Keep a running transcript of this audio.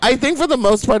I think for the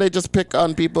most part, I just pick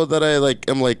on people that I like.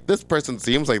 I'm like, this person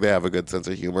seems like they have a good sense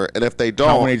of humor, and if they don't,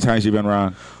 How many times you been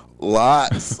wrong?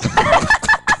 lots,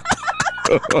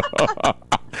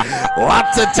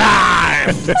 lots of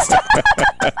times.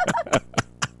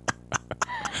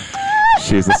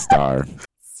 She's a star.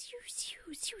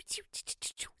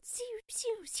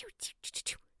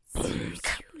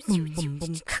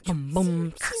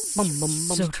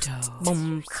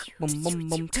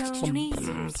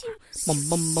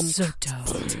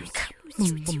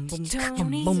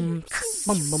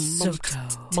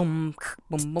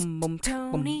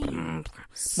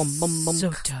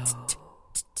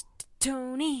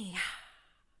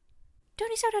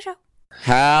 Tony Soto Show.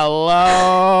 Hello,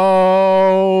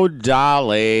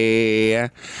 Dolly.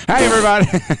 Hi, everybody.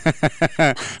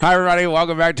 Hi, everybody.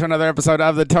 Welcome back to another episode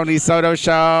of the Tony Soto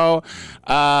Show.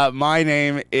 My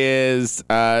name is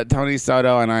Tony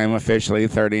Soto, and I am officially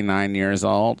 39 years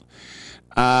old.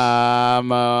 We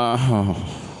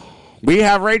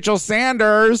have Rachel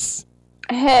Sanders.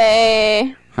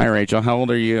 Hey. Hi, Rachel. How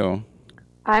old are you?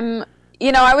 I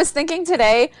was thinking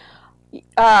today,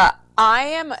 I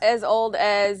am as old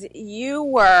as you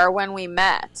were when we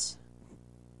met.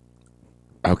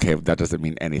 Okay, that doesn't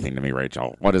mean anything to me,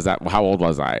 Rachel. What is that? How old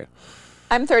was I?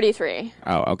 I'm 33.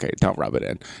 Oh, okay. Don't rub it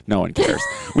in. No one cares.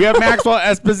 We have Maxwell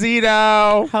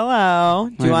Esposito. Hello.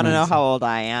 Do you want to know how old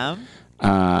I am?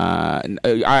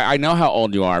 I know how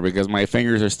old you are because my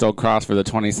fingers are still crossed for the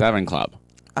 27 Club.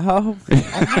 Oh my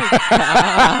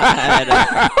God.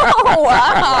 Oh,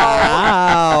 wow.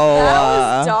 Wow. That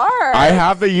was dark. I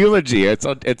have the eulogy. It's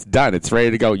done. It's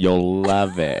ready to go. You'll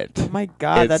love it. Oh my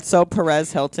God, that's so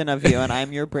Perez Hilton of you, and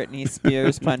I'm your Britney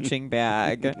Spears punching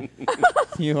bag.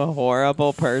 You a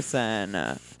horrible person.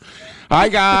 Hi,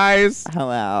 guys.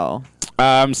 Hello.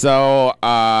 You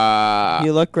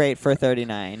You look great for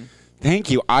 39.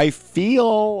 thank you. I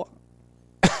feel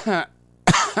I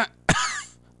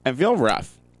feel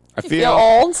rough. I feel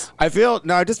old? I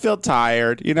just feel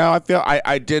tired.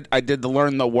 I did the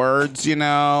learn the words, and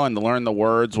the learn the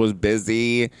words was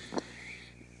busy.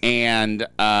 And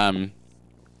I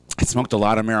smoked a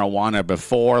lot of marijuana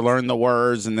before learn the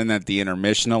words, and then at the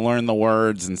intermission I learned the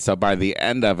words. And so by the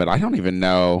end of it, I don't even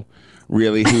know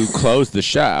really who closed the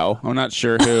show. I'm not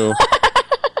sure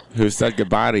who said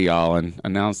goodbye to y'all and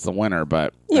announced the winner,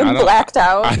 but You blacked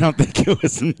out. I don't think it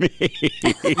was me.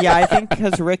 Yeah, I think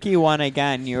because Ricky won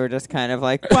again, you were just kind of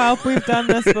like, well, we've done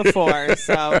this before,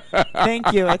 so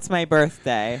thank you. It's my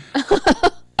birthday.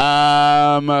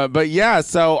 But yeah,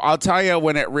 so I'll tell you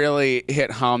when it really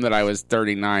hit home that I was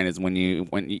 39 is when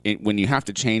you have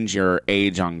to change your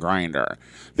age on Grindr.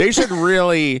 They should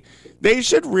really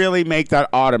make that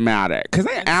automatic because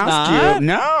they ask you.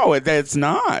 No, it's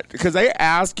not because they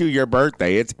ask you your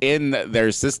birthday. It's in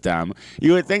their system.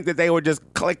 You would think that they would just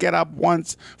click it up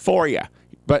once for you,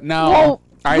 but no.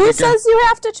 Well, who says you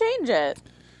have to change it?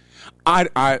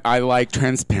 I like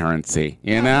transparency,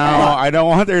 I don't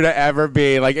want there to ever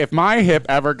be, like, if my hip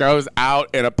ever goes out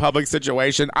in a public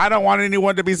situation, I don't want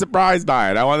anyone to be surprised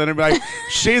by it. I want them to be like,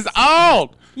 she's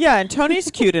old. Yeah, and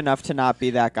Tony's cute enough to not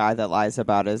be that guy that lies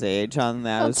about his age on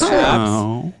those apps.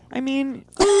 Oh. I mean,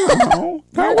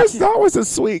 that was a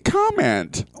sweet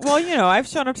comment. Well, I've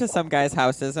shown up to some guys'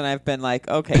 houses and I've been like,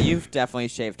 okay, you've definitely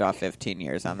shaved off 15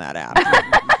 years on that app.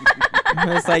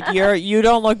 It's like you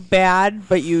don't look bad,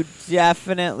 but you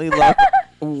definitely look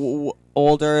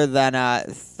older than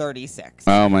 36.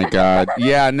 Oh my God.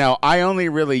 Yeah, no, I only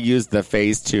really use the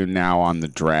Facetune now on the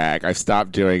drag. I've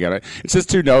stopped doing it. It's just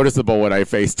too noticeable when I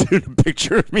Facetune a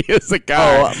picture of me as a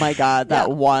guy. Oh my God, that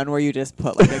one where you just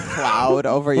put like a cloud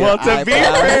over your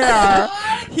eyebrows.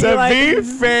 To be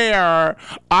fair,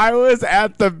 I was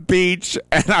at the beach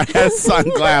and I had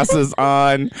sunglasses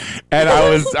on and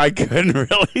I couldn't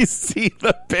really see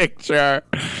the picture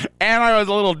and I was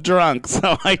a little drunk,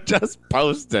 so I just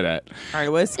posted it. I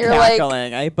was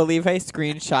cackling. I believe I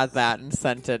screenshot that and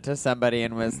sent it to somebody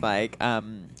and was like,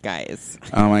 guys.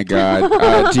 Oh my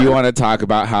God. Do you want to talk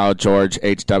about how George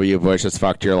H.W. Bush has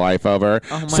fucked your life over?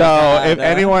 Oh my God. If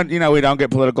anyone, we don't get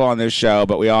political on this show,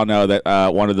 but we all know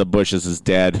that one of the Bushes is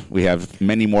dead. We have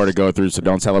many more to go through, so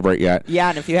don't celebrate yet. Yeah,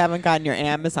 and if you haven't gotten your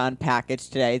Amazon package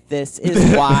today, this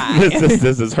is why.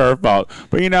 this is her fault.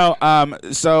 But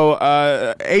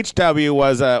H.W.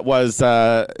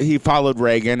 he followed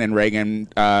Reagan, and Reagan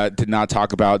did not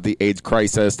talk about the AIDS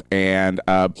crisis, and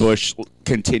Bush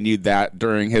continued that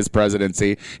during his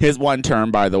presidency, his one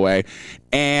term, by the way,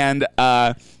 and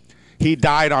he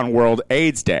died on World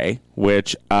AIDS Day,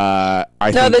 which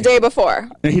the day before.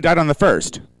 He died on the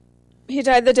 1st. He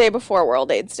died the day before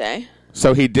World AIDS Day.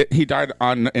 So he died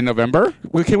in November.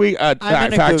 Can we I'm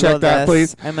gonna fact Google check that,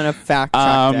 this. please? I'm gonna fact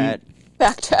check it.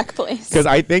 Backtrack, please. Because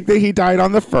I think that he died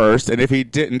on the 1st, and if he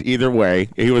didn't, either way,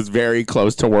 he was very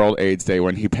close to World AIDS Day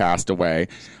when he passed away,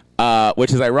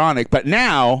 which is ironic. But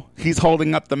now he's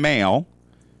holding up the mail.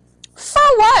 For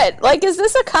what? Like, is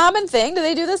this a common thing? Do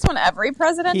they do this when every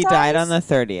president He dies? died on the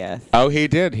 30th. Oh, he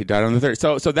did. He died on the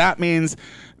 3rd. So that means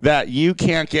that you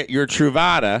can't get your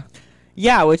Truvada.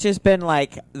 Yeah, which has been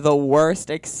like the worst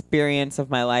experience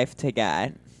of my life to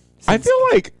get. I feel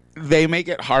like they make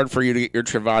it hard for you to get your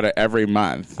Truvada every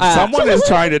month. Uh, Someone is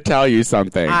trying to tell you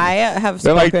something. I have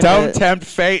They're like, spoken don't to- tempt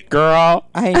fate, girl.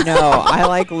 I know. I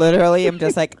like literally am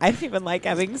just like, I don't even like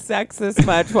having sex this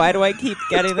much. Why do I keep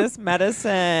getting this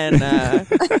medicine?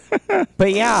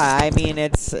 But yeah, I mean,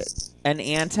 it's an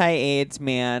anti-AIDS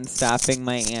man stopping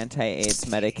my anti-AIDS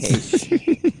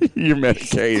medication. Your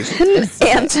medication.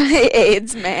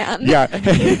 Anti-AIDS man. Yeah.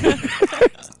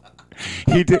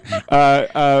 He did.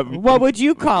 What would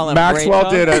you call him?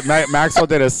 Maxwell Rachel? Maxwell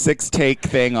did a 6-take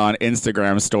thing on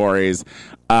Instagram stories,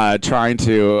 trying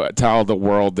to tell the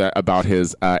world about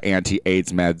his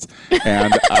anti-AIDS meds.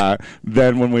 And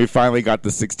then when we finally got the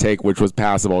 6-take, which was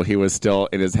passable, he was still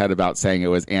in his head about saying it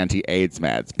was anti-AIDS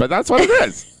meds. But that's what it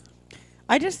is.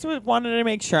 I just wanted to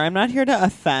make sure. I'm not here to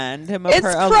offend him.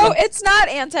 It's not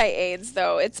anti-AIDS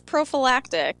though. It's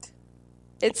prophylactic.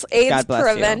 It's AIDS God bless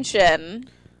you. prevention.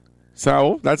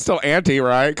 So that's still anti,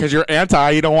 right? Because you're anti,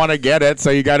 you don't want to get it, so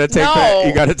you got to take No.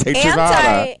 you got to take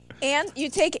Truvada. And you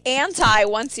take anti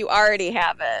once you already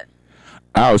have it.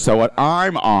 Oh, so what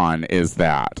I'm on is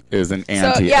an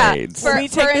anti-AIDS. We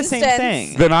take the same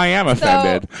thing. Then I am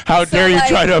offended. How dare you like-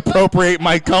 try to appropriate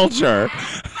my culture?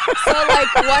 So like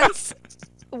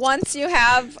once you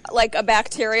have like a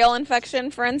bacterial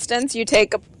infection, for instance, you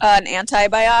take an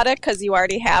antibiotic because you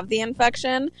already have the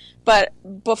infection. But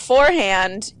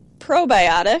beforehand,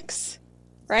 probiotics,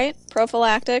 right?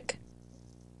 Prophylactic.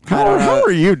 How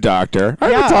are you, doctor? I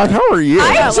haven't Yeah. talked. How are you?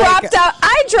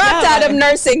 I dropped out of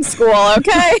nursing school.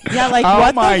 Okay. Yeah, like Oh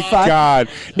what my the fuck? God!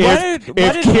 If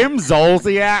did- Kim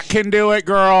Zolciak can do it,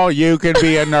 girl, you can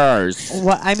be a nurse.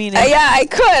 What I mean, Yeah, I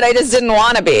could. I just didn't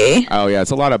want to be. Oh yeah,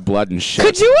 it's a lot of blood and shit.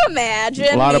 Could you imagine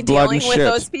A lot me of blood dealing and with shit.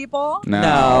 those people?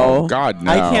 No, God,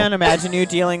 no. I can't imagine you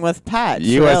dealing with pets.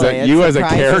 You really. as a It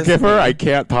surprises caregiver, me. I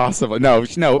can't possibly. No.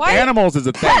 Why? Animals is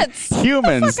a Pets. thing.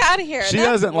 Humans. Get the fuck outta here. She That's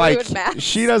doesn't rude, like. Max.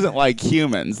 She doesn't like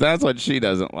humans. That's what she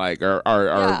doesn't like. Are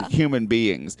Yeah. human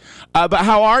beings. But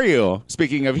how are you?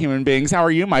 Speaking of human beings, how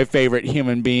are you, my favorite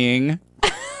human being?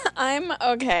 I'm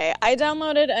okay. I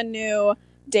downloaded a new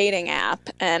dating app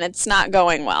and it's not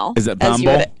going well. Is it as you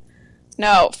Bumble? would-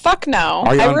 No, fuck no.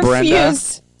 Are you I on Brenda?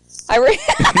 refuse. Did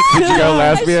you go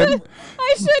lesbian?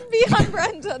 I should be on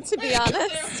Brenda, to be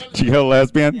honest. Did you go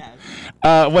lesbian?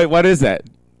 Wait, what is it?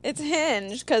 It's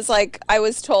Hinge because, like, I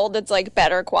was told it's like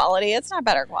better quality. It's not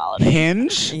better quality.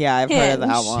 Hinge? Yeah, I've heard of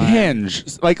that Hinge. one.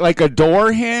 Hinge, like a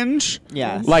door hinge.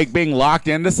 Yes. Like being locked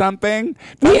into something.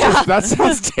 That's Yeah. that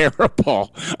sounds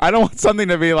terrible. I don't want something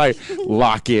to be like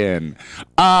lock in.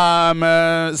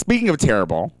 Speaking of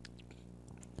terrible,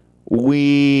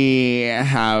 we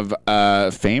have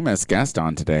a famous guest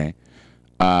on today.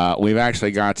 We've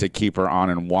actually got to keep her on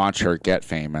and watch her get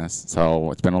famous.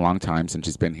 So it's been a long time since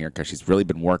she's been here because she's really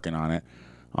been working on it,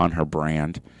 on her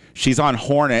brand. She's on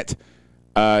Hornet.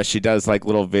 She does like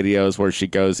little videos where she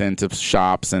goes into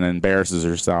shops and embarrasses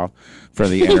herself for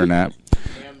the internet.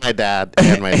 My dad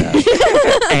and my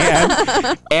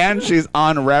dad. and she's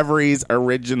on Reveries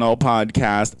original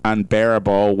podcast,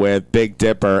 Unbearable, with Big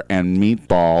Dipper and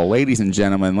Meatball. Ladies and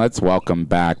gentlemen, let's welcome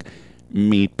back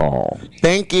Meatball.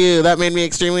 Thank you. That made me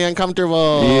extremely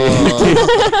uncomfortable.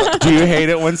 Do you hate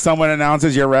it when someone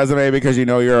announces your resume because you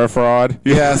know you're a fraud?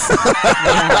 Yes.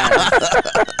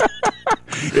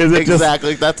 Is it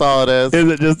Exactly. That's all it is.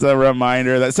 Is it just a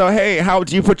reminder that? So hey, how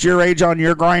do you put your age on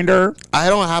your grinder?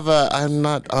 I'm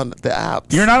not on the app.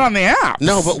 You're not on the app.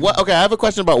 No, but what? Okay, I have a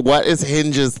question about what is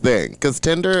Hinge's thing? Because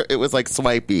Tinder, it was like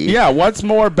swipey. Yeah. What's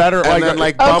more better? And then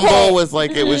like Okay. Bumble was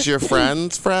like it was your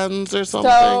friends' or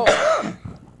something.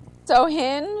 So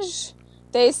Hinge,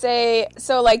 they say,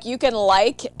 so like you can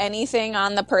like anything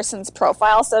on the person's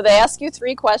profile. So they ask you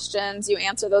 3 questions, you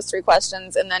answer those 3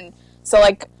 questions, and then, so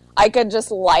like I could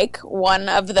just like one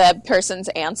of the person's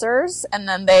answers, and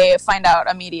then they find out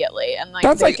immediately, and like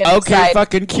That's they like can okay, decide.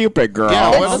 fucking Cupid, girl. Yeah,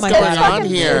 It's- what's it's going on fucking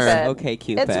here? stupid. Okay,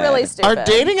 Cupid. It's really Are stupid.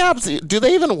 dating apps, do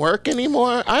they even work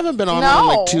anymore? I haven't been on one in No.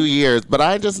 like 2 years, but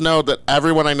I just know that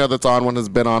everyone I know that's on one has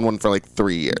been on one for like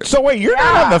 3 years. So wait, you're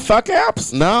not Yeah. on the fuck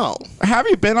apps? No. Have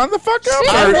you been on the fuck apps?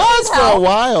 Shit. I Or- was for a Help.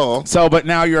 while. So, but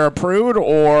now you're a prude,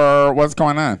 or what's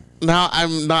going on? Now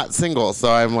I'm not single,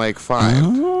 so I'm like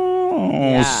fine.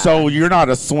 Oh, Yeah. so you're not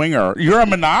a swinger. You're a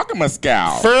monogamous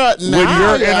gal. For a, when now,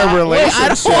 you're yeah. in a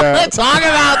relationship. Wait, I don't want to talk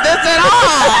about this at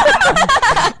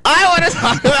all. I want to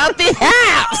talk about the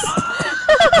apps.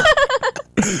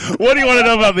 What do you want to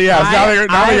know about the apps? Now that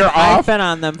you're I've off, been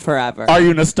on them forever. are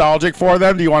you nostalgic for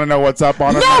them? Do you want to know what's up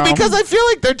on them No, now? because I feel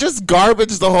like they're just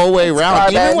garbage the whole way around.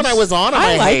 Even garbage. when I was on them,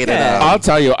 I I like hated it. them. I'll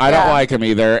tell you, I don't Yeah. like them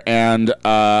either. And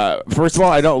first of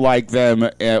all, I don't like them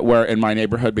where in my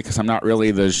neighborhood because I'm not really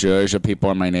the zhuzh of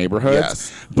people in my neighborhood.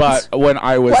 Yes. But when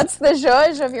I was, What's the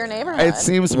zhuzh of your neighborhood? it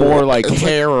seems more like It's like-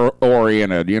 hair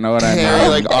oriented. You know what I mean? Hairy,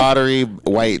 like ottery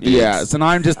white dudes. Yes, and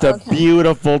I'm just a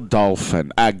beautiful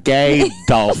dolphin, a gay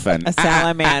dolphin. a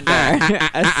salamander.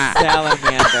 A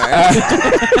salamander.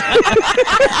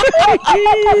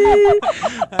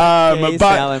 Gay but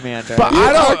salamander. but You I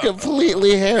are don't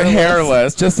completely hairless.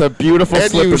 hairless, just a beautiful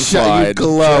And slip you and sh- you slide.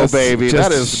 glow, baby.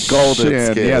 That is golden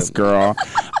shin. skin. Yes, girl.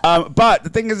 But the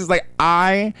thing is like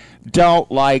I don't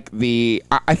like the.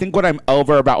 I think what I'm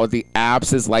over about with the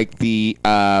apps is like the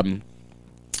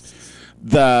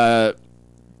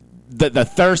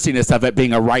thirstiness of it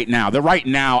being a right now, the right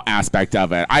now aspect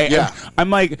of it. Yeah. I'm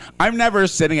like, I'm never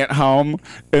sitting at home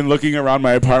and looking around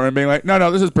my apartment being like,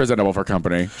 no, this is presentable for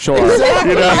company. Sure.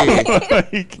 Exactly. You know?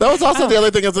 Like, That was also the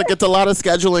other thing. Is like it's a lot of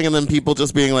scheduling, and then people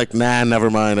just being like, "Nah, never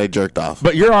mind. I jerked off."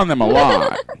 but you're on them a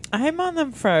lot. I'm on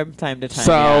them from time to time.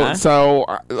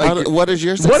 Like, What is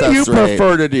your what success do you rate?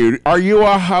 prefer to do? Are you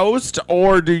a host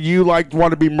or do you like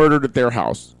want to be murdered at their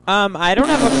house? I don't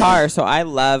have a car, so I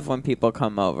love when people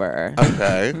come over.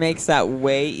 Okay. It makes that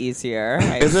way easier. I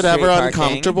have Is it street ever parking.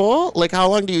 uncomfortable? Like, how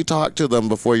long do you talk to them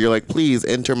before you're like, "Please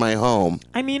enter my home"?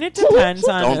 I mean, it depends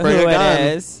on Don't who bring a gun.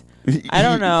 it is. I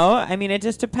don't know. I mean, it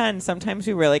just depends. Sometimes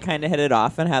we really kind of hit it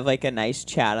off and have like a nice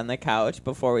chat on the couch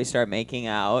before we start making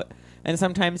out. And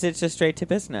sometimes it's just straight to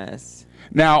business.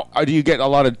 Now, do you get a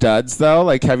lot of duds though?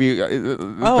 Like, have you? Are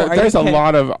there's you a kidding?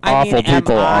 lot of awful I mean,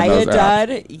 people am on I those a apps.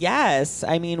 dud? Yes.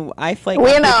 I mean, I flake We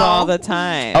on people know. all the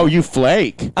time. Oh, you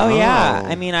flake. Oh, yeah.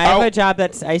 I mean, I have Oh. a job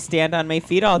that's I stand on my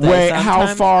feet all day. Wait, how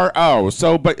Sometimes- far? Oh,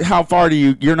 so but how far do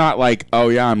you? You're not like, oh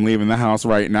yeah, I'm leaving the house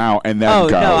right now, and then Oh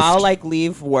ghost. no! I'll like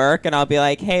leave work and I'll be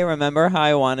like, "Hey, remember how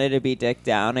I wanted to be dick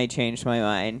down? I changed my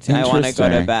mind. I want to go to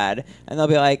Interesting. bed." And they'll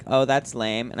be like, "Oh, that's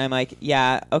lame." And I'm like,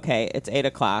 "Yeah, okay. It's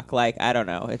 8:00. Like, I don't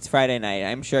know. It's Friday night.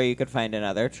 I'm sure you could find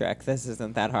another trick. This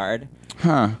isn't that hard."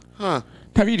 Huh? Huh?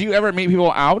 Do you ever meet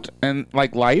people out in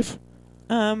like life?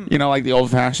 You know, like the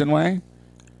old-fashioned way.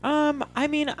 I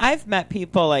mean, I've met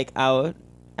people like out.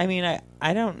 I mean,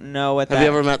 I don't know what Have that. you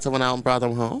ever met someone out and brought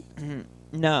them home?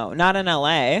 No, not in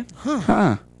LA.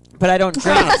 Huh? But I don't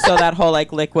drink, so that whole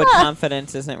like liquid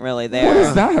confidence isn't really there. What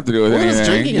does that have to do with What does anything?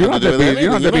 drinking You have don't to have do to with be. You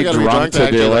don't have to anything? be You don't gotta drunk be drunk to to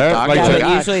actually, do like, it. talk Like, Yeah, to a but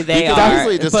guy. usually they You could are.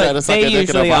 easily just but try to suck they a dick in a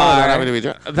usually bar are. without having to be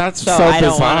drunk. that's So so I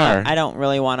don't bizarre. want. I don't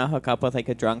really want to hook up with like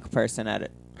a drunk person at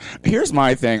it. Here's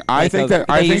my thing. I Like think they that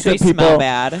I think usually that people. smell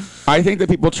bad. I think that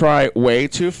people try way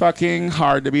too fucking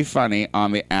hard to be funny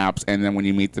on the apps, and then when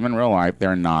you meet them in real life,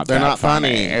 they're not. They're that not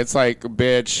funny. It's like,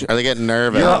 bitch. Are they getting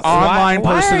nervous? You're online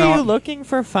why person. are you looking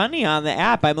for funny on the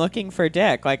app? I'm looking for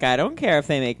dick. Like I don't care if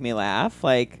they make me laugh.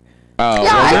 Like Oh, Yeah,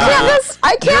 well, I you're can't not- just I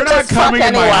You're can't not just fuck coming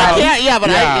to my anyone. house. Yeah,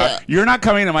 but You're not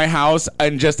coming to my house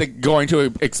and just going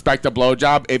to expect a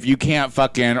blowjob if you can't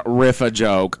fucking riff a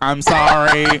joke. I'm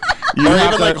sorry. You or have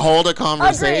even to- like hold a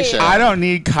conversation. Agreed. I don't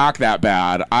need cock that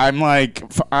bad. I'm like,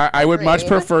 I would much Agreed.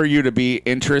 prefer you to be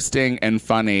interesting and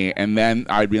funny, and then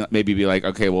I'd maybe be like,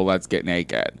 okay, well, let's get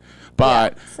naked.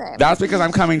 But Yeah, same. that's because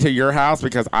I'm coming to your house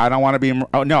because I don't want to be.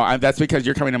 Oh no, that's because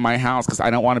you're coming to my house because I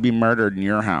don't want to be murdered in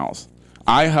your house.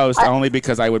 I host only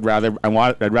because I'd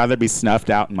rather be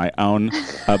snuffed out in my own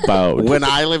abode. When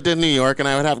I lived in New York and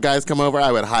I would have guys come over,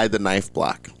 I would hide the knife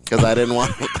block because I didn't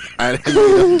want I didn't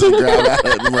need them to grab at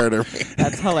it and murder me.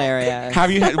 that's hilarious.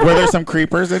 Were there some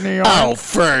creepers in New York? Oh,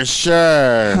 for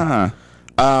sure. Huh.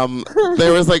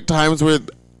 There was like times where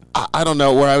I don't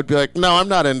know where I would be like, no, I'm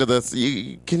not into this.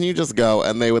 Can you just go?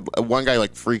 And they would. One guy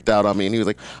like freaked out on me, and he was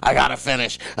like, I gotta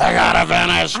finish. I gotta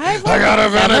finish. I've I gotta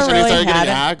never finish. And he really started had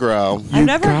getting aggro. I've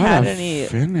never gotta had any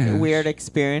finish. weird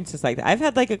experiences like that. I've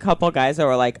had like a couple guys that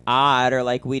were like odd or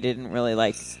like we didn't really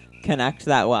like connect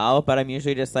that well, but I'm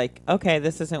usually just like, okay,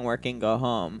 this isn't working, go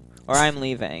home. Or I'm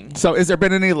leaving. So, has there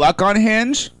been any luck on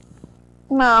Hinge?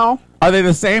 No. Are they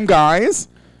the same guys?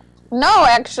 No,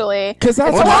 actually. 'Cause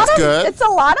that's- it's Well, a lot that's of good. it's a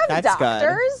lot of That's good.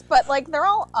 doctors, but like they're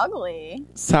all ugly.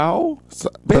 So,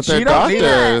 But bitch, they're you don't need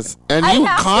doctors, and I you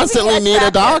have to be constantly need a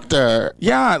attractive. doctor.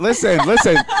 Yeah, listen.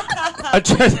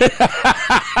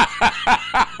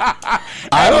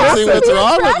 I don't see what's Be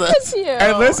wrong with attracted this. to you.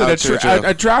 And listen, Oh, true.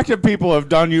 attractive people have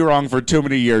done you wrong for too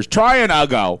many years. Try an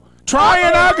Uggo. Try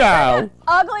an Uggo.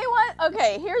 Ugly one?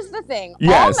 Okay, here's the thing.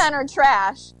 Yes. All men are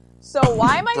trash. So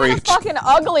why am I gonna Preach. fuck an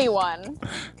ugly one?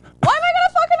 Why am I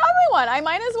gonna fuck an ugly one? I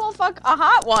might as well fuck a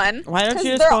hot one. Why don't 'cause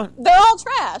you just they're all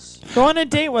trash. go on a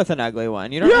date with an ugly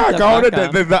one? You don't Yeah, have to go on. fuck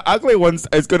 'em. The ugly ones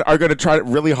are going to try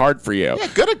really hard for you. Yeah,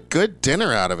 get a good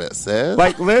dinner out of it, sis.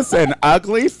 Like, listen,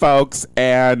 ugly folks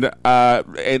and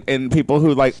people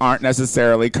who like aren't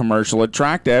necessarily commercial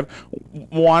attractive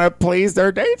want to please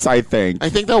their dates. I think. I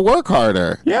think they'll work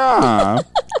harder. Yeah,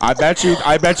 I bet you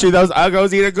those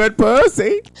uggos eat a good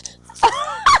pussy.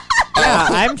 Yeah,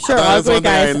 I'm sure That's ugly one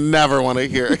thing I guys. never want to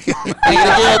hear.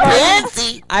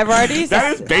 I've already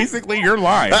That is basically your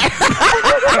line.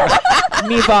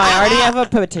 Meatball, I already have a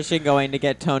petition going to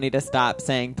get Tony to stop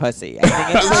saying pussy. I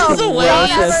think it's This is the way you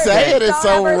atrocious say thing. it is Don't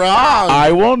so ever wrong.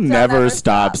 I will never ever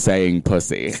stop stop. saying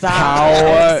pussy. Stop.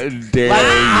 How dare Like, you?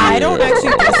 I don't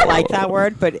actually dislike that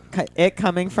word, but it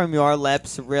coming from your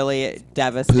lips really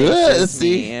devastates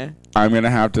Pussy. me. I'm going to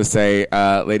have to say,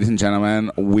 ladies and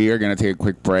gentlemen, we are going to take a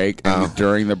quick break. And Oh.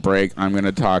 during the break, I'm going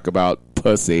to talk about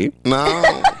pussy. No.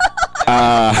 Throw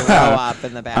up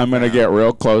in the back. I'm going to get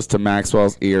real close to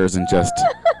Maxwell's ears and just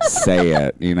say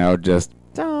it, just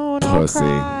Don't pussy.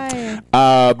 cry.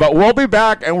 but we'll be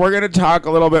back, and we're going to talk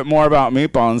a little bit more about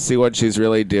Meatball and see what she's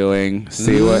really doing.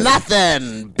 See what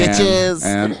Nothing, bitches.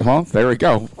 And well, there we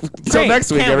go. Till Great,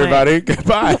 next week, can't everybody.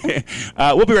 Goodbye.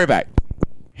 We'll be right back.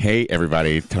 Hey,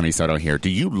 everybody. Tony Soto here. Do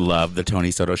you love the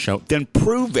Tony Soto Show? Then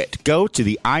prove it. Go to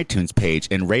the iTunes page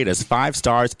and rate us 5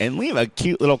 stars and leave a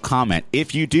cute little comment.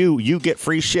 If you do, you get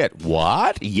free shit.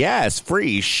 What? Yes,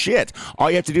 free shit.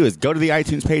 All you have to do is go to the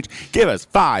iTunes page, give us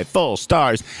 5 full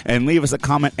stars, and leave us a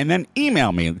comment, and then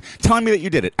email me telling me that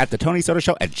you did it at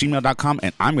thetonysotoshow@gmail.com,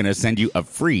 and I'm going to send you a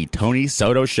free Tony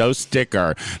Soto Show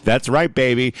sticker. That's right,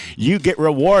 baby. You get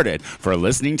rewarded for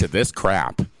listening to this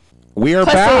crap. We are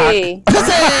back.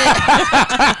 Pussy.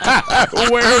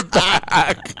 We're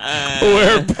back.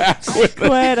 We're back with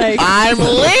Quit. I'm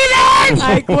leaving.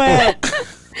 I quit.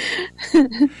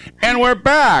 and we're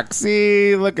back.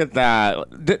 See, look at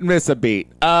that. Didn't miss a beat.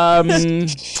 We're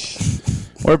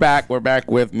back. We're back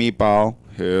with Meatball,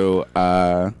 who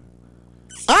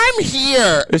I'm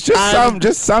here. it's just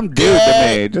some dude to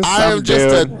me. Just some I'm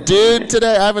just a dude. dude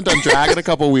today. I haven't done drag in a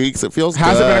couple weeks. It feels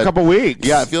Has good. it been a couple weeks?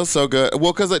 Yeah, it feels so good.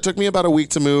 Well, because it took me about a week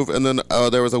to move, and then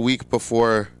there was a week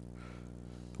before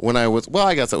when I was. Well,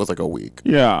 I guess it was like a week.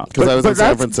 Yeah, 'Cause I was in San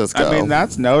that's- Francisco. I mean,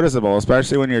 that's noticeable,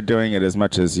 especially when you're doing it as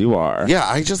much as you are. Yeah,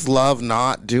 I just love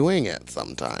not doing it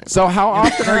sometimes. So how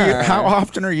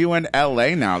often are you in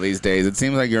LA now these days? It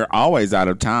seems like you're always out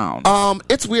of town.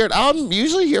 It's weird. I'm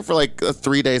usually here for like a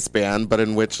 3-day span, but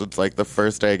in which it's like the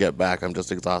first day I get back, I'm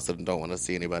just exhausted and don't want to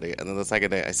see anybody. And then the second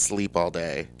day, I sleep all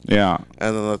day. Yeah,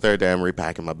 And then the third day, I'm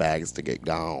repacking my bags to get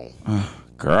gone.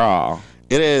 girl.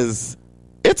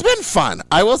 It's been fun.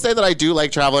 I will say that I do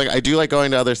like traveling. I do like going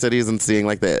to other cities and seeing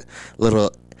like the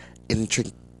little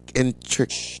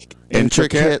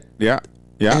intricate, Yeah.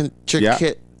 Yeah.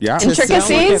 intricate, Yeah.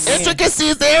 Intricacies?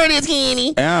 intricacies. There it is,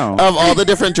 Heaney. Ow. Of all the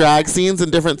different drag scenes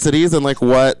in different cities and like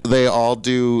what they all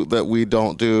do that we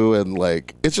don't do, and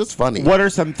like it's just funny. What are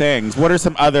some things? What are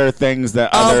some other things that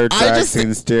other I drag just-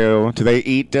 scenes do? Do they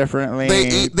eat differently?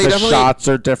 They the definitely- shots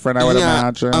are different, I would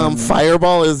imagine.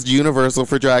 Fireball is universal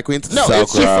for drag queens. No, So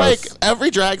it's just gross. like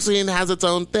every drag scene has its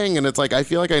own thing, and it's like I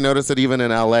feel like I noticed it even in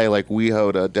LA, like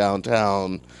WeHo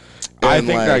downtown. I And,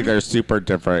 think like they're super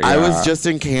different. I yeah. was just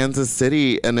in Kansas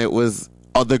City, and it was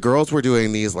the girls were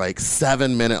doing these like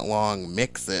 7-minute long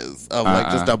mixes of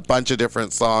like just a bunch of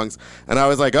different songs, and I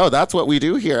was like, oh, that's what we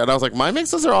do here. And I was like, my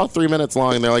mixes are all 3 minutes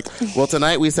long, and they're like, well,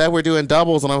 tonight we said we're doing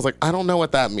doubles, and I was like, I don't know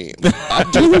what that means.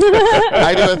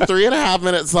 I do a 3.5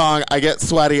 minute song, I get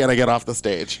sweaty, and I get off the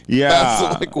stage. Yeah.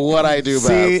 That's like what I do See,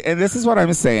 best. and this is what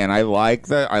I'm saying. I like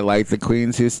the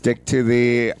queens who stick to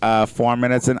the 4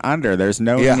 minutes and under. There's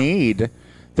no Yeah. need.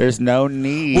 There's no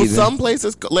need. Well, some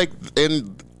places like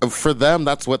in for them,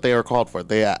 that's what they were called for.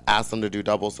 They asked them to do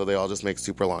doubles, so they all just make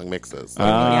super long mixes.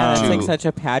 Yeah, that's like two- such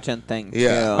a pageant thing. Yeah.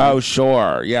 Too. Oh,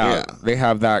 sure. Yeah. Yeah. They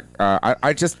have that.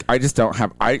 I just don't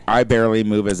have. I barely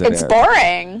move as it It's is.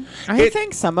 boring. I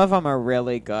think some of them are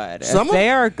really good. Some If of- they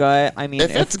are good, I mean,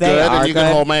 If it's they good are and you good,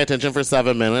 can hold my attention for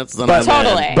 7 minutes, then But- I'm in.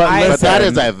 Totally. But I- But that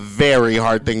is listen- a very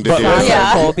hard thing to But do. listen-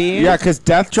 Yeah. Colby. Yeah, because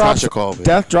death drops. Sasha Colby.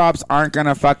 Death drops aren't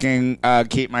gonna fucking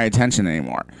keep my attention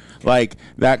anymore. Like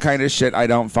that kind of shit, I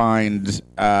don't find.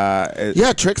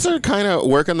 Yeah, tricks are kind of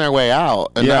working their way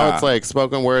out, and Yeah. now it's like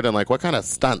spoken word and like what kind of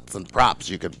stunts and props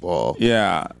you could pull.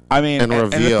 Yeah, I mean, And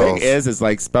and the thing reveals. is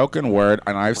like spoken word,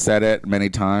 and I've said it many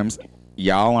times.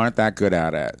 Y'all aren't that good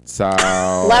at it. So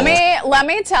Let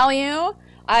me tell you,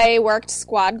 I worked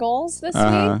squad goals this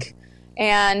week,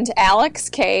 and Alex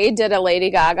K did a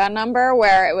Lady Gaga number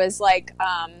where it was like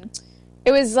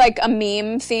a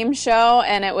meme theme show,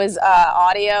 and it was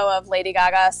audio of Lady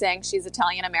Gaga saying she's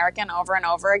Italian American over and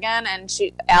over again, and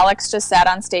Alex just sat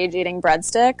on stage eating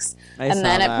breadsticks, I and saw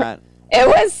then that. it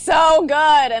was so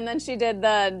good, and then she did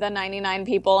the 99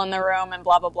 people in the room and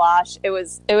blah blah blah. It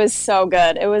was so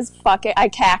good. It was fucking. I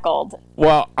cackled.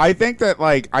 Well, I think that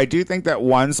I do think that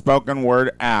one spoken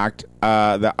word act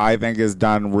that I think is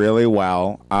done really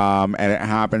well, and it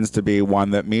happens to be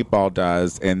one that Meatball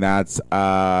does, and that's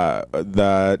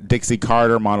the Dixie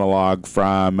Carter monologue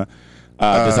from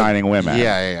Designing Women.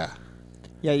 Yeah.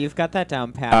 Yeah, you've got that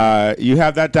down pat. You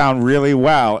have that down really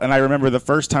well, and I remember the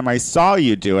first time I saw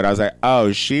you do it, I was like,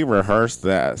 "Oh, she rehearsed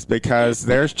this," because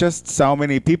there's just so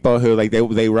many people who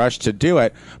they rush to do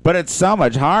it, but it's so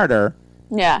much harder.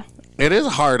 Yeah. It is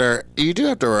harder. You do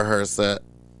have to rehearse it.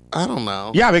 I don't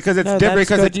know. Yeah, because it's No, different. that's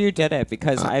Because good you did it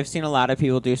because I've seen a lot of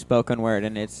people do spoken word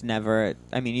and it's never.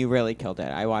 I mean, you really killed it.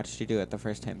 I watched you do it the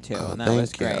first time too, and that thank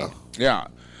was great. you. yeah.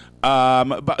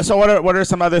 But so what are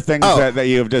some other things that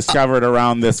you've discovered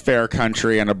around this fair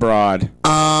country and abroad?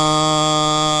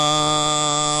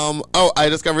 I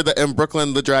discovered that in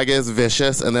Brooklyn the drag is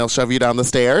vicious and they'll shove you down the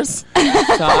stairs. Saw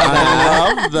that. I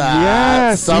love that.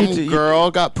 Yes, Some you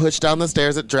girl got pushed down the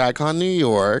stairs at DragCon New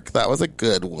York. That was a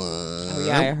good one. Oh,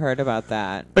 yeah, I heard about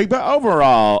that. But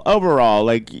overall,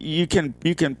 like you can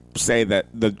say that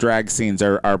the drag scenes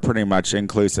are pretty much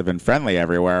inclusive and friendly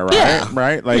everywhere, right? Yeah.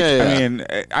 Right? Like Yeah. I mean,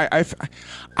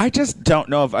 I just don't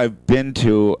know if I've been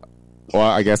to,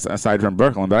 well, I guess aside from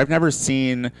Brooklyn, but I've never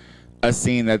seen a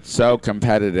scene that's so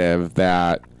competitive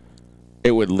that it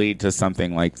would lead to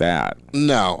something like that.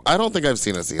 No, I don't think I've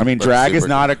seen a scene. I mean, that's drag is super-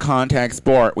 not a contact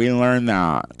sport. We learned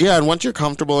that. Yeah, and once you're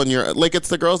comfortable and you're like, it's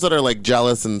the girls that are like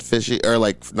jealous and fishy, or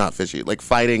like not fishy, like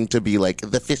fighting to be like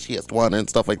the fishiest one and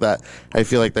stuff like that. I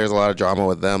feel like there's a lot of drama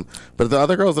with them. But the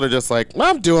other girls that are just like,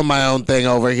 I'm doing my own thing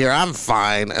over here, I'm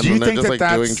fine, and Do you then they're think just that like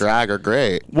that's- doing drag are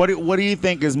great. What do you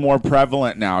think is more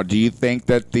prevalent now? Do you think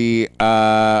that the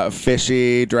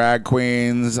fishy drag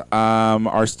queens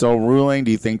are still ruling?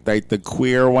 Do you think that the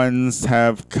queer ones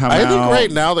have come I out? think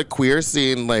right now the queer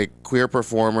scene, like queer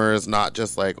performers, not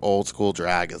just like old school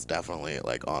drag, is definitely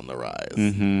like on the rise.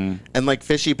 Mm-hmm. And like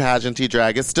fishy pageanty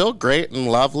drag is still great and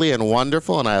lovely and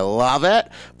wonderful, and I love it.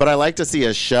 But I like to see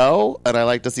a show, and I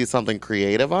like to see something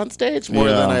creative on stage more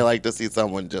Yeah. than I like to see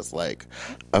someone just like,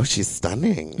 oh, she's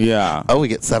stunning. Yeah. Oh, we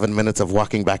get 7 minutes of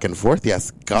walking back and forth.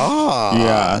 Yes, God.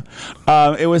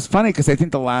 Yeah, it was funny because I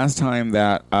think the last time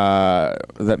that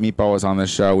that Meatball was on the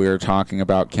show, we were talking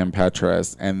about Kim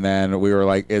Petras, and then we were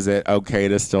like, "Is it okay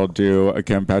to still do a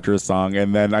Kim Petras song?"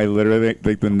 And then I literally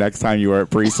think the next time you were at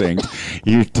Precinct,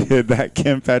 you did that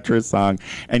Kim Petras song,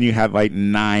 and you had like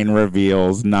 9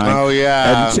 reveals. 9. Oh,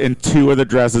 yeah. and 2 of the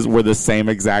dresses were the same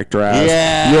exact dress.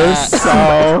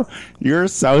 Yeah. you're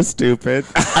so stupid.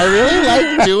 I really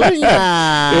like doing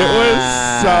that. It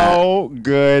was so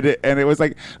good, and it was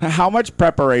like, how much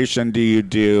preparation do you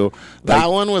do? That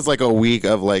one was like a week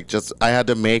of like just I had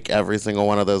to make every single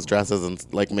one of those dresses and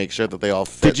like make sure that they all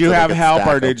fit. Did you so they have could help,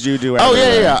 stack or them. did you do Oh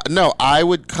everything? yeah. No, I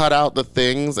would cut out the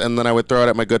things and then I would throw it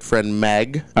at my good friend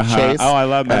Meg Chase. Oh, I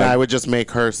love Meg. And I would just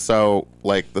make her sew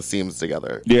like the seams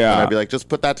together. Yeah. And I'd be like, just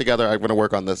put that together. I'm gonna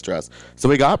work on this dress. So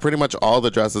we got pretty much all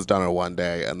the dresses done in one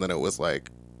day, and then it was like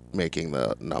making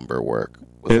the number work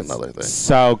was It's another thing.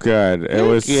 so good. It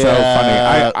was so Yeah.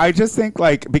 funny. I just think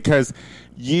like because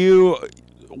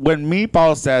when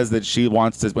Meatball says that she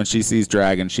wants to, when she sees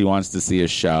drag and she wants to see a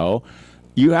show,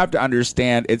 you have to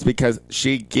understand it's because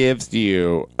she gives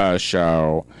you a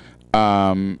show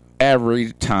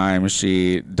every time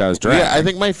she does drag. Yeah, I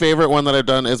think my favorite one that I've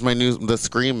done is the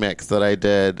Scream mix that I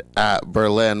did at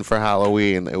Berlin for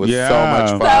Halloween. It was so Yeah.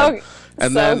 much fun. So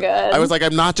then good. I was like,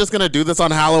 I'm not just gonna do this on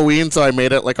Halloween, so I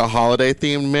made it like a holiday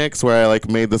themed mix where I like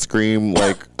made the Scream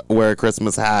like wear a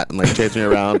Christmas hat and like chase me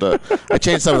around. I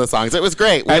changed some of the songs. It was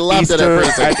great. We loved Easter, it at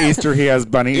first. At Easter, he has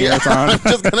bunny ears on. I'm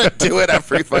just gonna do it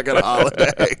every fucking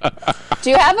holiday. Do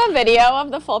you have a video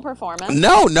of the full performance?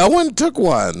 No one took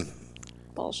one.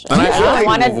 Bullshit. And I feel like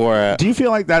wanted. for it. Do you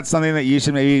feel like that's something that you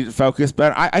should maybe focus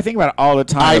better? I think about it all the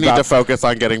time. I need to focus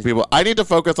on getting people. I need to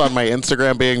focus on my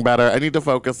Instagram being better. I need to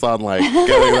focus on like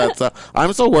getting that stuff.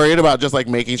 I'm so worried about just like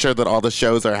making sure that all the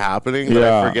shows are happening that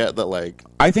I forget that like.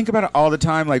 I think about it all the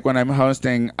time, like when I'm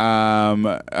hosting,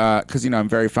 because I'm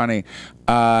very funny,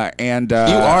 and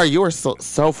you were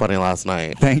so funny last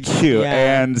night. Thank you.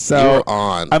 Yeah. And so You were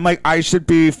on. I'm like, I should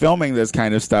be filming this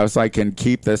kind of stuff so I can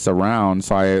keep this around,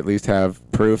 so I at least have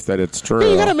proof that it's true.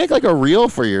 You gotta make like a reel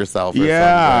for yourself. Or something.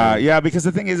 Yeah. Because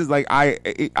the thing is like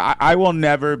I will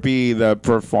never be the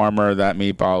performer that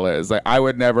Meatball is. Like I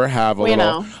would never have a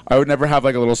little. I would never have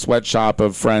like a little sweatshop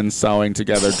of friends sewing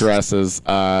together dresses.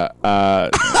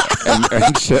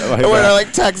 And shit like When that. I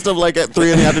like text him like at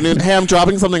 3 p.m. Hey, I'm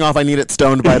dropping something off. I need it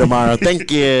stoned by tomorrow.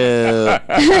 Thank you.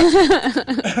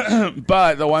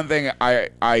 But the one thing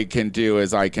I can do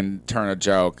is I can turn a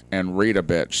joke and read a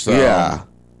bitch. So Yeah.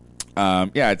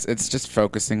 It's just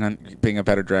focusing on being a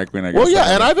better drag queen, I guess. Well,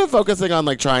 yeah, and I've been focusing on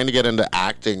like trying to get into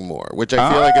acting more, which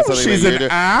I feel like is something she's that an you're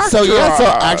doing. actress. So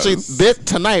actually,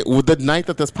 tonight, the night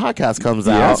that this podcast comes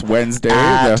out, Yes, Wednesday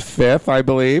at the 5th, I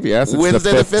believe. Yes, it's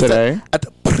Wednesday the 5th today. at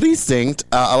the Precinct,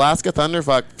 Alaska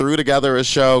Thunderfuck threw together a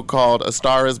show called A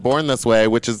Star Is Born This Way,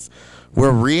 which is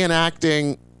we're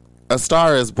reenacting A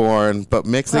Star Is Born, but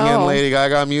mixing in Lady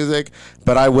Gaga music.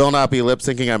 But I will not be lip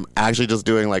syncing. I'm actually just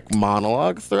doing like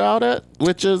monologues throughout it,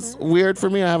 which is weird for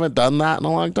me. I haven't done that in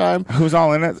a long time. Who's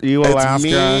all in it? You, It's Alaska?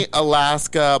 me,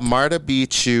 Alaska, Marta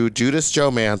Beechu, Judas Joe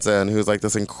Manson, who's like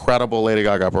this incredible Lady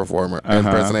Gaga performer,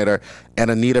 impersonator, and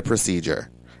Anita Procedure.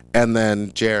 And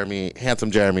then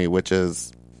Handsome Jeremy, which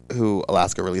is who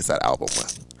Alaska released that album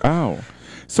with. Oh.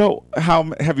 So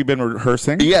how have you been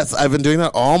rehearsing? Yes, I've been doing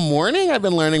that all morning. I've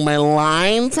been learning my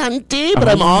lines, hunty. But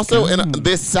I'm also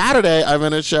this Saturday. I'm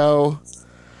in a show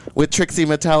with Trixie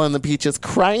Mattel and the Peaches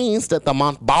Christ at the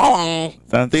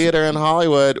Montblanc Theater in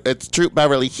Hollywood. It's Troupe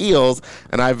Beverly Hills,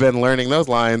 and I've been learning those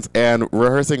lines and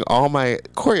rehearsing all my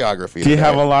choreography. Do you today.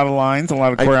 have a lot of lines, a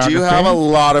lot of choreography? I do have a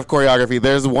lot of choreography.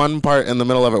 There's one part in the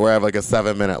middle of it where I have like a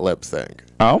 7-minute lip sync.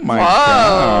 Oh my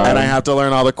God. And I have to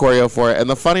learn all the choreo for it. And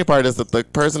the funny part is that the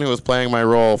person who was playing my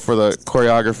role for the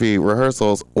choreography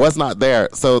rehearsals was not there.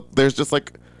 So there's just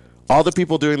like all the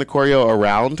people doing the choreo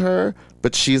around her,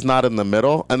 but she's not in the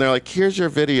middle. And they're like, here's your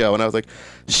video. And I was like,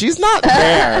 she's not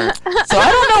there. So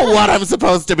I don't know what I'm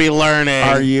supposed to be learning.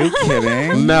 Are you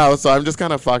kidding? No, so I'm just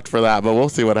kind of fucked for that. But we'll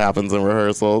see what happens in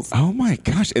rehearsals. Oh my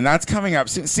gosh. And that's coming up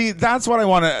soon. See, that's what I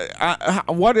want to.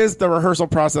 What is the rehearsal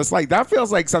process like? That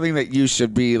feels like something that you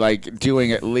should be like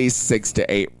doing at least 6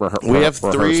 to 8 rehearsals.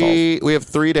 We have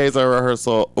 3 days of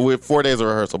rehearsal. We have 4 days of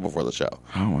rehearsal before the show.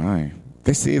 Oh my.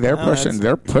 They're pushing.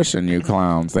 They're pushing you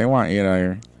clowns. They want you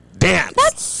to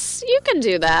Dance. You can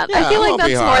do that. Yeah, I feel it like won't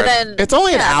be that's more hard. than. It's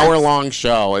only an yeah, hour-long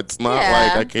show. It's not Yeah.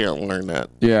 like I can't learn it.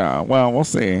 Yeah. Well, we'll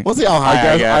see. We'll see how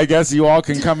high I get. I guess you all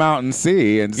can come out and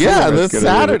see. And see Yeah, if this it's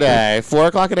gonna be Saturday, 4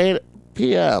 o'clock at 8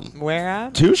 p.m. Where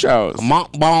at? 2 shows.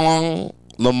 Montblanc,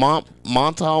 the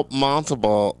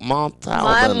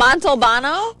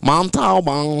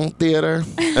Montalbano Theater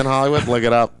in Hollywood. Look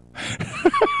it up.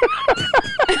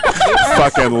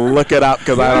 Fucking look it up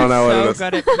because I don't know what it So is.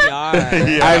 good at PR.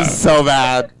 Yeah. I'm so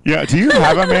bad. Yeah. Do you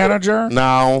have a manager?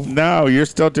 No, No, you're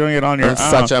still doing it on your I'm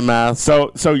own. such a mess.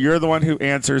 So you're the one who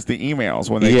answers the emails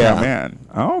when they Yeah. come in.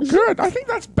 Oh, good. I think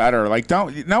that's better. Like, no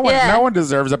one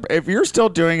deserves it. If you're still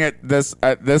doing it this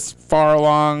far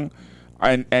along,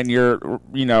 and you're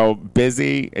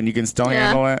busy and you can still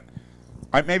handle it,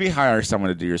 I maybe hire someone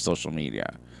to do your social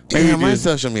media. Maybe Yeah, you my do-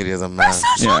 social media is a mess.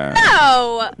 yeah.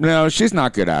 No. No, she's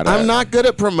not good at it. I'm not good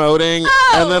at promoting,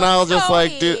 and then I'll just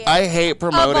like do. Tony. I hate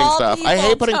promoting Of all stuff. I people,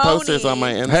 hate putting Tony. posters on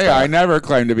my Insta. Hey, I never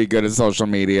claimed to be good at social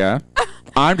media.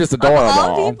 I'm just all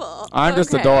adorable. people. I'm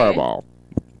just Okay. adorable.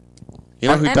 You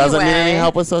know who doesn't need any Anyway.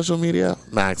 help with social media?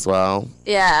 Maxwell.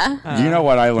 Yeah. You know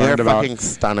what I They're learned about? fucking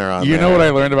stunner on You there. know what I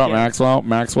learned about Maxwell?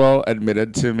 Maxwell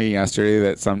admitted to me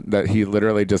yesterday that he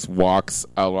literally just walks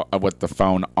with the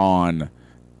phone on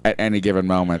at any given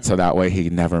moment, so that way he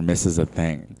never misses a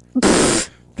thing.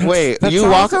 Wait, that you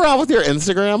sounds- walk around with your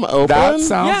Instagram open That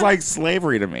sounds Yeah. like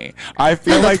slavery to me. I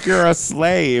feel like you're a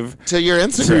slave to your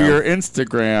Instagram. to your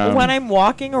Instagram. When I'm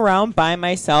walking around by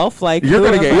myself, like You're who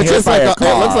gonna am get I- Which hit is by like a it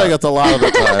car. looks like it's a lot of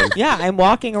the time. Yeah, I'm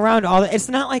walking around all. It's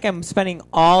not like I'm spending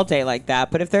all day like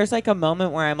that. But if there's like a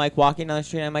moment where I'm like walking down the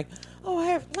street, and I'm like, oh,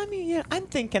 I'm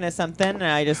thinking of something, and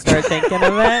I just start thinking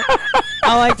of it.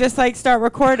 I'll like just like start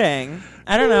recording.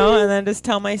 I don't know, and then just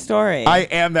tell my story. I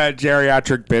am that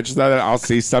geriatric bitch though, that I'll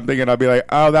see something and I'll be like,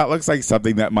 oh, that looks like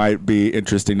something that might be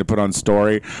interesting to put on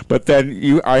story. But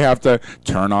then I have to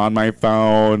turn on my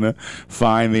phone,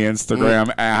 find the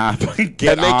Instagram app,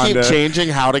 get and they keep changing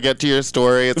how to get to your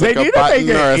story. It's they like a button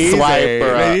or a swipe.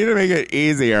 Or they need to make it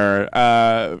easier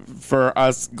for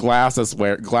us glasses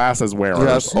wearers.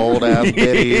 Yes, old ass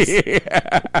biddies.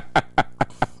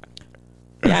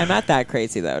 Yeah, I'm not that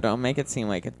crazy though. Don't make it seem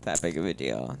like it's that big of a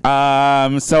deal.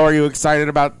 So are you excited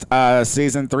about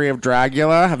season 3 of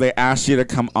Dragula? Have they asked you to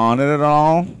come on it at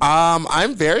all?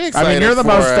 I'm very excited. I mean, you're the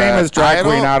most for famous it. drag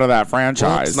queen out of that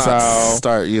franchise. Let's not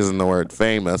start using the word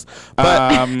famous.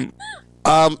 But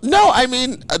no, I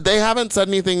mean, they haven't said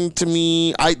anything to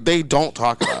me. They don't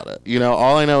talk about it. You know,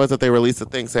 all I know is that they released a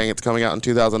thing saying it's coming out in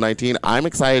 2019. I'm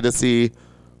excited to see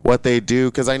what they do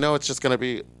because I know it's just going to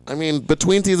be. I mean,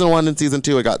 between season 1 and season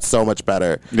 2, it got so much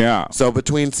better. Yeah. So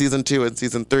between season 2 and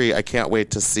season 3, I can't wait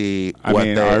to see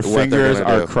our fingers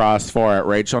are crossed for it.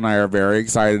 Rachel and I are very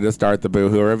excited to start the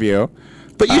Boohoo review.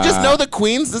 But you just know the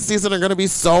queens this season are going to be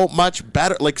so much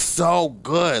better, like so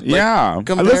good. Like, yeah.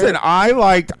 Listen, I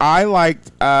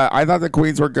thought the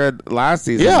queens were good last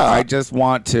season. Yeah. I just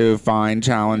want to find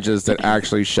challenges that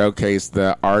actually showcase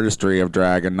the artistry of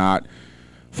drag and not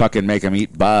fucking make them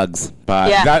eat bugs.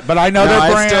 But but I know their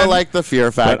brand. I still like the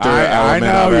Fear Factor I element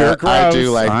know of it. you're gross. I do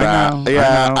like that. Know,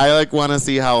 yeah, I like want to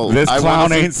see how this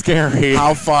clown ain't scary.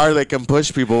 How far they can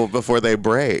push people before they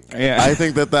break. Yeah. I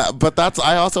think but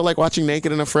I also like watching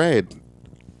Naked and Afraid.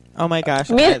 Oh my gosh,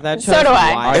 So that do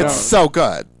I. It's so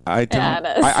good. I don't.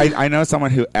 Yeah, it is. I know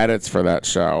someone who edits for that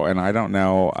show, and I don't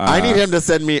know. I need him to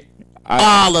send me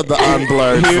all of the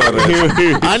unblurred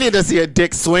footage. I need to see a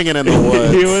dick swinging in the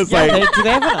woods. He was like, do they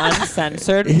have an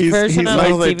uncensored version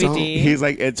of like, DVD? He's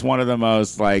like, it's one of the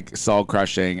most like soul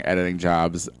crushing editing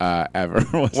jobs ever.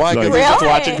 Why? Because like, he's just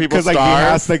watching people like he starve.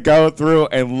 has to go through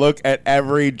and look at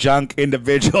every junk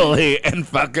individually and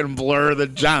fucking blur the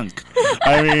junk.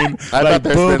 I mean, I like bet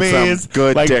there's boobies, been some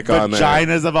good like dick on there.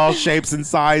 vaginas of all shapes and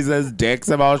sizes, dicks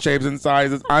of all shapes and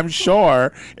sizes. I'm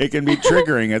sure it can be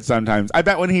triggering at sometimes. I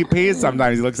bet when he pees,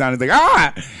 sometimes he looks down and he's like,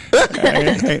 ah! Need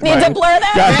to blur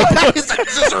that? He's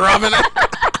just rubbing it.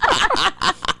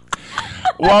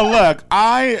 Well, look,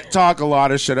 I talk a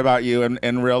lot of shit about you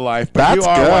in real life, but That's you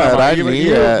are good. one of my, I need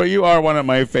it. but you are one of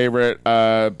my favorite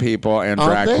people and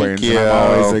drag thank queens. you. And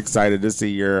I'm always excited to see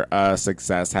your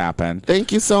success happen.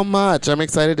 Thank you so much. I'm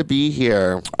excited to be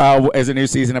here. Is a new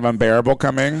season of Unbearable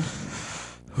coming?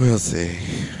 We'll see.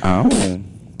 Oh.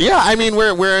 Yeah, I mean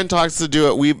we're in talks to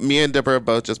do it. Me and Dipper have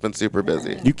both just been super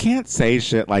busy. You can't say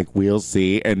shit like we'll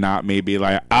see and not maybe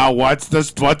like, oh, what's the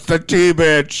tea,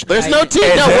 bitch? There's no tea.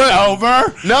 Is No, it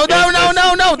over?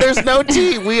 No. There's no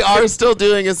tea. We are still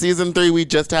doing a season 3. We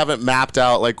just haven't mapped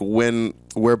out like when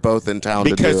we're both in town to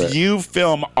do Because it. you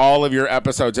film all of your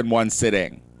episodes in one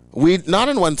sitting. We not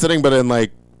in one sitting, but in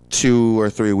like 2 or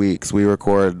 3 weeks, we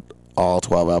record all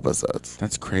 12 episodes.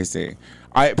 That's crazy.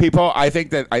 I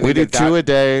think We do 2 a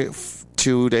day,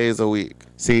 2 days a week.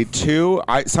 See,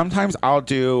 sometimes I'll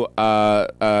do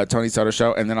a Tony Soto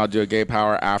show, and then I'll do a Gay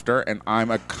Power after, and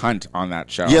I'm a cunt on that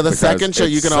show. Yeah, the because second show,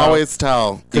 you can always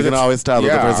tell. You can always tell that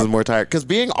the yeah. person's more tired. Because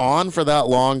being on for that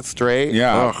long straight,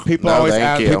 Yeah, ugh, people no, always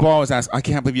thank ask, I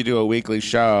can't believe you do a weekly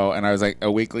show, and I was like, a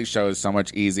weekly show is so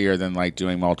much easier than like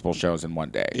doing multiple shows in one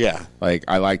day. Yeah. Like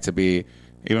I like to be.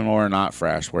 Even when we're not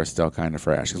fresh, we're still kind of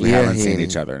fresh because we haven't seen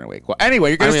each other in a week. Well,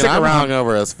 anyway, you're gonna stick I'm around.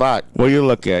 hungover as fuck. Well, you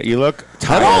look tired.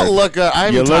 I don't look.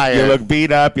 I'm tired. You look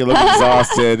beat up. You look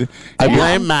exhausted. I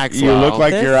blame Maxwell. You look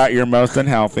like you're at your most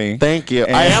unhealthy. Thank you.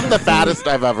 I am the fattest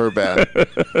I've ever been.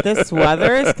 This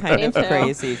weather is kind Me of too.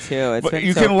 crazy too. It's But been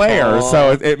you so can layer, cold.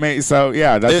 so it may. So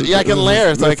yeah, that's I can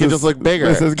layer, so I can is- just look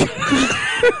bigger. This is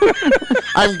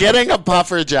I'm getting a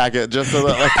puffer jacket just so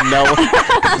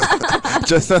that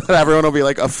just so that everyone will be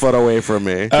like a foot away from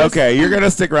me. okay. You're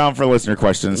gonna stick around for listener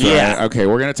questions, right? Yeah. Okay,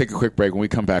 we're gonna take a quick break. When we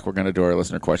come back, we're gonna do our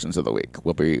listener questions of the week.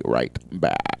 We'll be right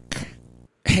back.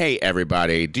 Hey,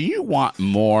 everybody. Do you want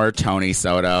more Tony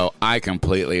Soto? I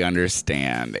completely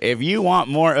understand. If you want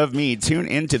more of me, tune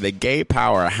into the Gay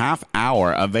Power Half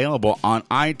Hour available on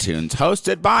iTunes,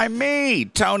 hosted by me,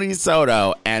 Tony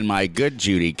Soto, and my good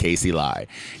Judy, Casey Lai.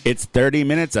 It's 30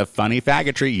 minutes of funny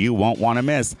faggotry you won't want to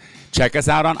miss. Check us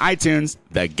out on iTunes,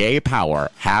 the Gay Power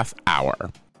Half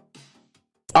Hour.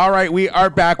 All right, we are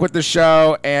back with the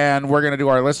show, and we're going to do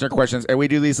our listener questions, and we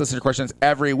do these listener questions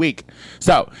every week.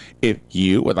 So if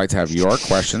you would like to have your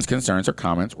questions, concerns, or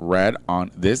comments read on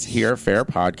this here fair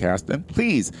podcast, then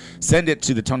please send it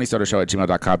to the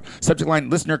TonySotoShow@gmail.com. Subject line,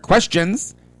 listener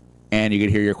questions, and you can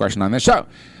hear your question on this show.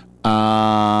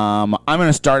 I'm going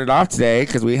to start it off today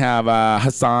because we have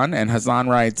Hassan, and Hassan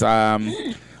writes,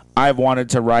 I've wanted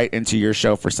to write into your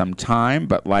show for some time,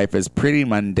 but life is pretty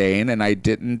mundane, and I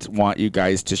didn't want you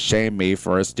guys to shame me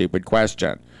for a stupid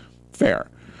question. Fair.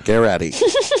 Get ready.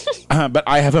 But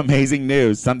I have amazing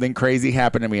news. Something crazy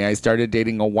happened to me. I started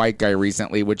dating a white guy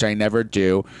recently, which I never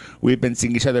do. We've been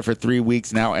seeing each other for 3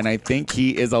 weeks now, and I think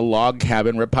he is a log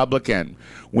cabin Republican.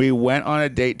 We went on a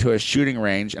date to a shooting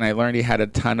range, and I learned he had a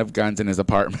ton of guns in his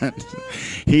apartment.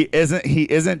 He isn't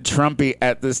Trumpy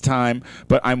at this time,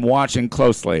 but I'm watching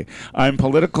closely. I'm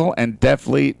political and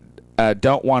definitely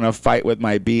don't want to fight with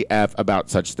my BF about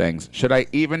such things. Should I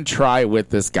even try with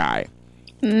this guy?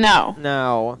 No.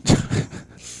 No.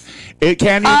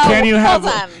 Can you have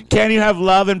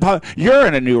love and you're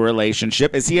in a new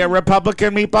relationship? Is he a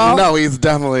Republican, Meatball? No, he's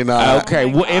definitely not.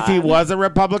 Okay, if he was a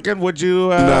Republican, would you?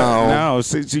 No.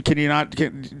 So can you not?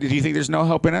 Do you think there's no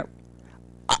hope in it?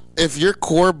 If your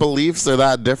core beliefs are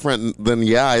that different, then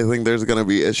yeah, I think there's going to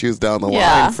be issues down the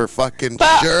line for fucking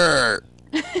sure.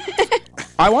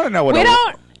 I want to know what.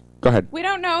 Go ahead. We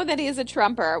don't know that he's a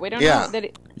Trumper. We don't know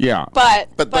that.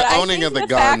 But the owning of the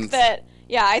guns. I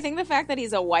think the fact that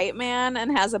he's a white man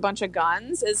and has a bunch of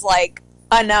guns is like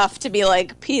enough to be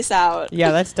like, peace out.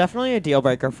 Yeah, that's definitely a deal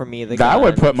breaker for me. That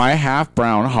would put my half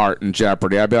brown heart in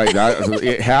jeopardy. I'd be like,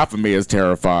 half of me is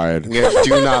terrified. Yeah,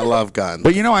 do not love guns.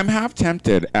 But I'm half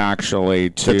tempted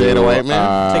actually to date a white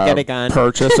man, to get a gun,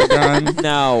 purchase a gun.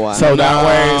 No. So that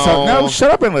way, shut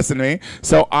up and listen to me.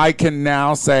 So I can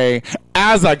now say,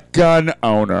 as a gun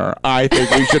owner, I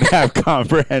think we should have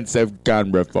comprehensive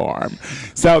gun reform.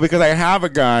 So because I have a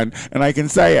gun and I can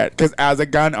say it, because as a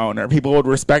gun owner, people would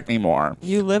respect me more.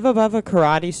 You live above a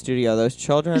karate studio. Those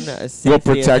children will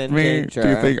protect me. Danger. Do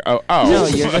you think? Oh. No,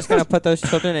 you're just gonna put those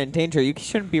children in danger. You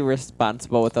shouldn't be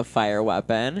responsible with a fire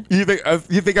weapon. You think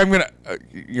I'm gonna?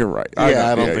 You're right.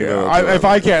 I don't think. If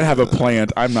I can't have a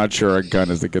plant, I'm not sure a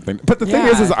gun is a good thing. But the thing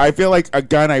is I feel like a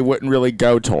gun I wouldn't really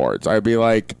go towards. I'd be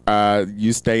like,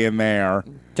 you stay in there.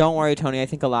 Don't worry, Tony. I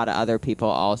think a lot of other people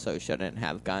also shouldn't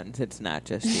have guns. It's not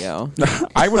just you.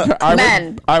 I would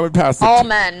pass. All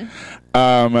men.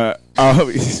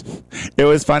 It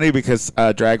was funny because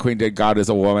Drag Queen did God is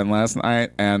a Woman last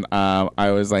night, and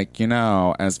I was like,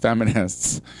 as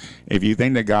feminists, if you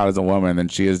think that God is a woman, then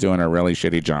she is doing a really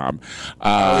shitty job.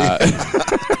 Damn.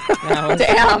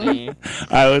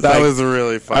 That was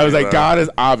really funny. I was like, God is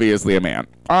obviously a man.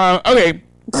 Okay.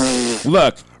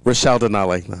 Look. Rochelle did not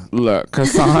like that. Look,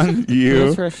 Hassan,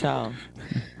 Who's Rochelle?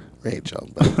 Rachel.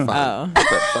 So now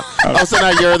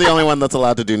you're the only one that's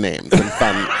allowed to do names and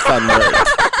fun words.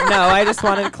 No, I just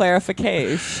wanted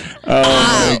clarification.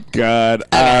 Oh my God.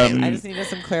 I just needed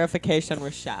some clarification,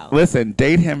 Rochelle. Listen,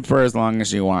 date him for as long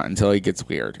as you want until he gets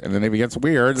weird. And then if he gets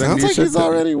weird, then sounds like he's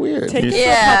already weird. Take his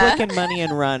Republican money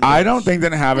and run. I don't think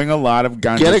that having a lot of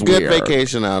guns Get is a good weird.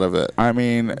 vacation out of it. I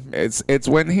mean, it's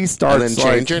when he starts and then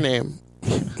change your name.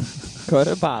 Go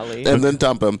to Bali. And then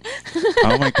dump him.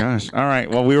 Oh my gosh. All right.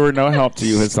 Well, we were no help to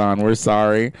you, Hassan. We're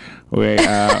sorry. We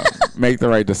make the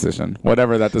right decision.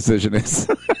 Whatever that decision is.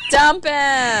 Dump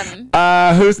him.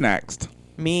 Who's next?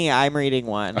 Me, I'm reading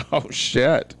one. Oh,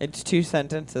 shit. It's 2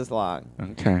 sentences long.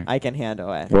 Okay. I can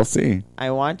handle it. We'll see.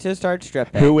 I want to start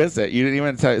stripping. Who is it? You didn't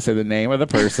even say the name of the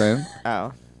person.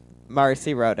 Oh.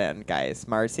 Marcy wrote in, guys.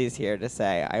 Marcy's here to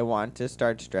say, I want to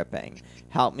start stripping.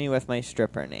 Help me with my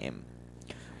stripper name.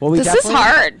 Well, this is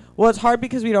hard. Well, it's hard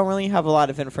because we don't really have a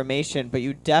lot of information, but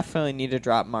you definitely need to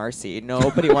drop Marcy.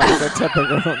 Nobody wants to tip a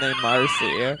girl named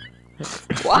Marcy.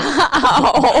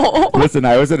 Wow. Listen,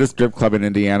 I was at a strip club in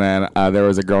Indiana, and there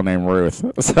was a girl named Ruth.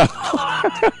 So. Of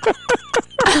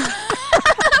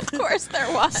course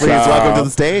there was. Please welcome to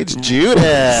the stage, Judith.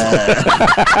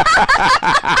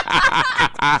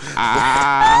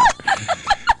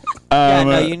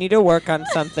 No, you need to work on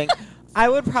something. I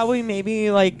would probably maybe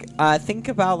think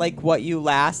about what you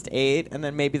last ate, and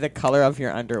then maybe the color of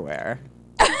your underwear.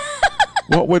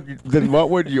 What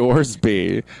would yours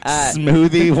be?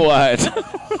 Smoothie what?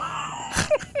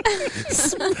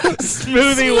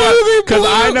 Smoothie what? Because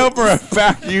I know for a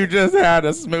fact you just had a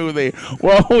smoothie.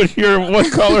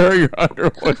 What color are your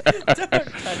underwear?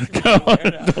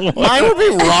 Mine would be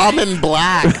ramen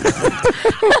black.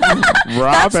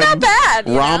 That's not bad.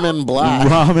 Ramen black.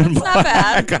 Ramen black. Not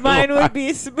bad. Mine would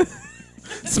be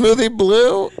smoothie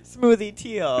blue. Smoothie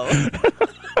teal.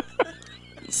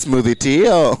 Smoothie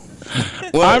teal.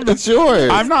 Well, it's yours.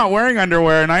 I'm not wearing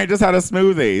underwear, and I just had a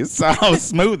smoothie. So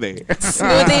smoothie.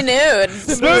 Smoothie nude.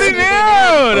 Smoothie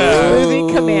nude.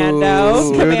 Smoothie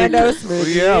commando. Commando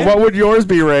smoothie. Yeah. What would yours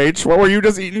be, Rach? What were you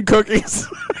just eating cookies?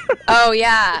 Oh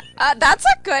yeah, that's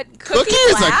a good Cookie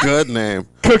is Black. a good name.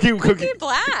 Cookie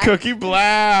Black. Cookie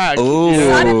Black. Ooh.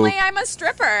 Suddenly, I'm a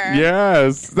stripper.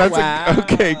 Yes, that's Wow.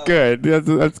 okay. Good.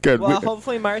 That's good. Well,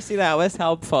 hopefully, Marcy, that was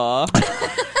helpful.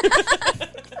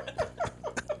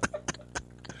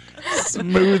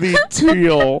 Smoothie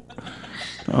teal.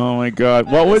 Oh my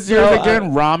God! What was yours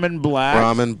again? Ramen Black.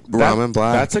 Ramen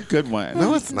Black. That's a good one.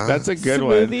 No, it's not. That's a good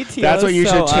Smoothie one. teal That's what is you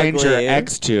so should change your ugly.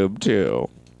 X tube to.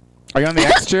 Are you on the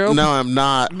X tube? No, I'm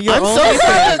not. Your I'm so OnlyFans.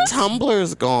 sad that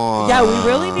Tumblr's gone. Yeah, we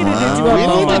really needed to do a We need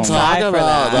to moment talk for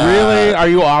about that. Really? Are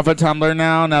you off of Tumblr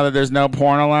now? Now that there's no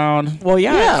porn allowed? Well,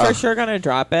 yeah, Yeah. I'm for sure gonna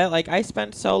drop it. Like, I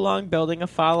spent so long building a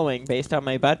following based on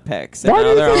my butt pics, and Why do now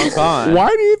you they're all think? gone. Why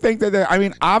do you think that? I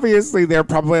mean, obviously they're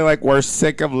probably like, we're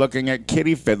sick of looking at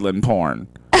kitty fiddling porn.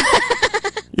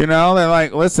 You know, they're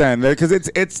like, listen, because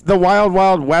it's the wild,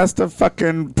 wild west of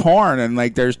fucking porn, and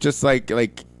like, there's just like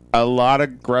a lot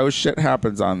of gross shit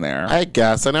happens on there. I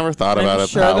guess I never thought about I'm it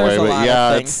sure that there's way, a but lot yeah,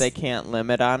 of things it's they can't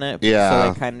limit on it. Yeah.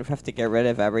 So they kind of have to get rid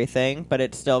of everything, but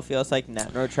it still feels like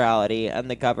net neutrality and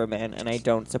the government, and I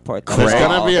don't support that. There's at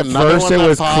gonna all. be At another first one it that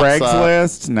was pops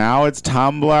Craigslist, now it's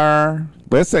Tumblr.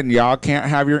 Listen, y'all can't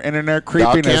have your internet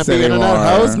creepiness can't be anymore.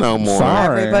 internet hoes no more.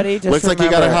 Sorry. Everybody just looks like you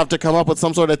remember- gotta have to come up with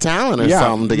some sort of talent or Yeah.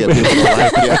 something to get people to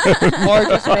like you. or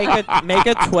just make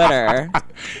a Twitter.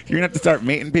 You're gonna have to start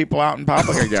meeting people out in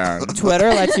public again. Twitter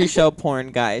lets you show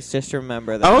porn, guys. Just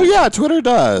remember that. Oh yeah, Twitter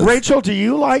does. Rachel, do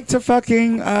you like to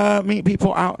fucking meet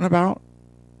people out and about?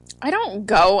 I don't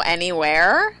go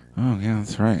anywhere. Oh yeah,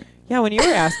 that's right. Yeah, when you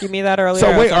were asking me that earlier. I So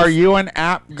was wait, like, are you an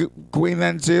app queen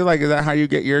then too? Like, is that how you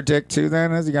get your dick too?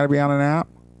 Then is you got to be on an app?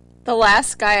 The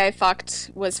last guy I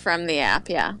fucked was from the app.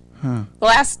 Yeah. Huh. The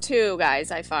last two guys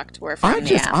I fucked were from the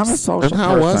apps. I'm a social And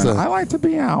how was person. it? I like to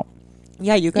be out.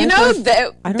 Yeah, you guys. You know, both-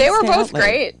 I don't they were stay both out late.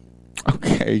 great.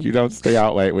 Okay, you don't stay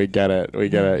out late. We get it. We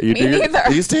get it. You Me do. neither.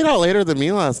 You stayed out later than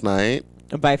me last night.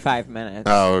 By 5 minutes.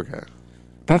 Oh okay.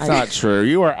 That's not true.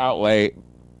 You were out late.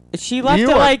 She left You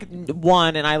at were- like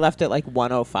 1, and I left at like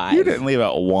 1:05. You didn't leave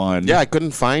at 1. Yeah, I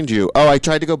couldn't find you. Oh, I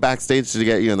tried to go backstage to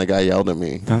get you, and the guy yelled at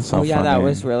me. That's so Oh yeah, funny. that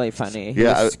was really funny. He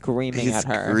Yeah, was screaming He's at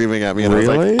her. screaming at me, and I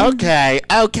Really? was like, "Okay."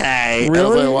 And as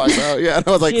I walked out, yeah, and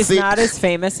I was like, She's "See, not as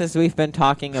famous as we've been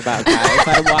talking about, guys.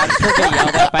 I watched her get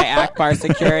yelled at by Akbar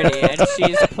security, and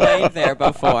she's played there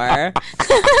before.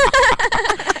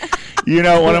 You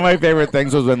know, one of my favorite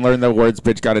things was when Learn the Words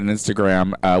Bitch got an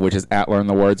Instagram, which is at Learn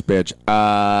the Words Bitch.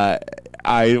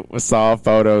 I saw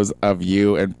photos of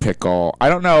you and Pickle. I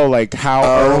don't know, like, how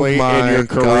Oh early in my your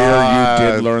career God.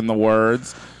 you did learn the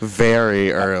words.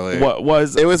 very early." What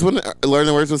was It was when Learn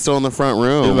the Words was still in the front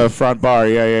room, in the front bar?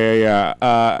 Yeah.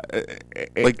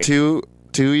 like two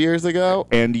years ago.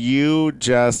 And you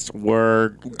just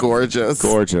were Gorgeous,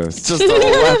 gorgeous. just a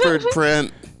leopard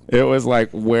print. It was like,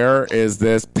 where is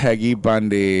this Peggy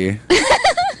Bundy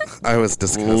I was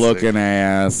disgusting. looking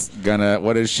ass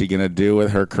what is she gonna do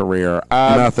with her career?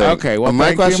 Nothing. Okay, well, my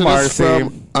thank question you, is Marcy.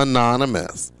 from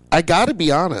Anonymous. I gotta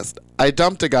be honest. I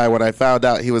dumped a guy when I found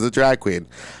out he was a drag queen.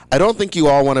 I don't think you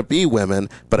all want to be women,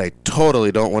 but I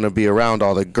totally don't want to be around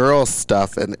all the girl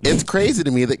stuff. And it's crazy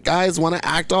to me that guys want to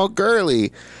act all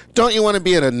girly. Don't you want to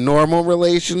be in a normal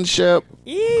relationship?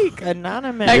 Eek,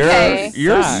 anonymous. Okay.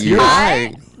 You're Sucks.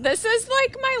 lying. This is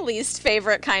like my least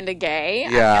favorite kind of gay.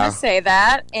 Yeah. I'm gonna say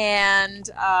that. And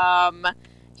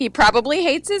he probably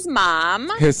hates his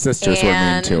mom. His sisters were mean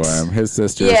And- to him. His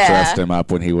sisters Yeah. dressed him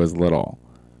up when he was little.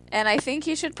 And I think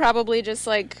he should probably just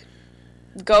like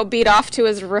go beat off to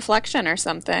his reflection or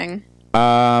something.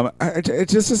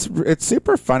 It's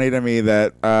super funny to me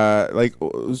that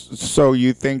so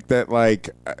you think that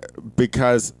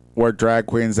because we're drag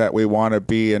queens that we want to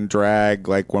be in drag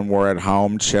like when we're at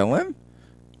home chilling,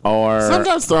 or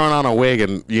Sometimes throwing on a wig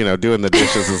and doing the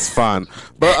dishes is fun,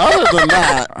 but other than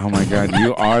that, oh my god,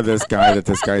 you are this guy that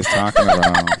this guy's talking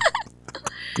about.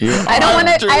 I don't want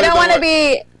to. truly I don't don't want to want-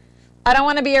 be. I don't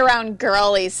want to be around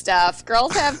girly stuff.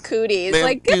 Girls have cooties. They have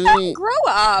Like, cooties. grow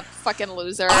up, fucking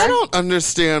loser. I don't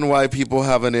understand why people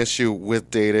have an issue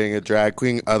with dating a drag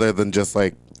queen other than just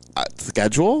like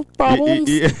schedule problems.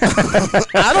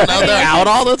 I don't know. They're out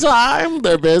all the time.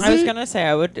 They're busy. I was gonna say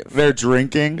I would They're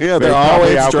drinking. Yeah, they're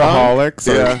probably always drunk. alcoholics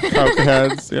or Yeah.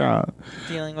 cokeheads. Yeah.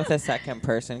 dealing with a second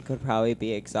person could probably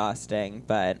be exhausting,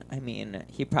 but I mean,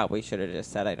 he probably should have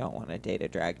just said I don't want to date a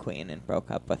drag queen and broke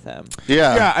up with him.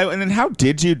 Yeah. And then how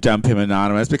did you dump him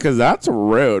anonymous? Because that's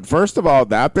rude. First of all,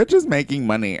 that bitch is making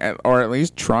money, or at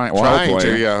least trying. Well, Trying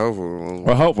hopefully. to, yeah. Hopefully.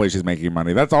 Well, hopefully she's making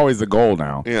money. That's always the goal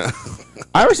now. Yeah.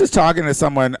 I was just talking to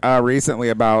someone recently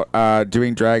about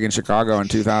doing drag in Chicago in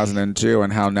 2002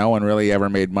 and how no one really ever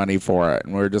made money for it.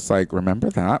 And we were just like, remember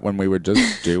that when we would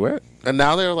just do it? And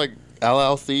now they're like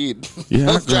LLC. Yeah,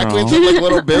 Those drag girl. queens are like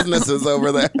little businesses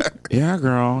over there. Yeah,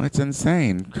 girl. It's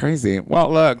insane. Crazy.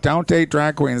 Well, look, don't date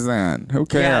drag queens then. Who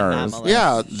cares?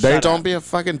 Yeah, don't be a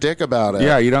fucking dick about it.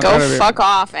 Yeah, you don't Go gotta be- fuck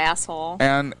off, asshole.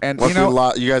 And Once you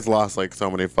know, you guys lost like so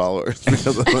many followers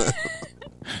because of it.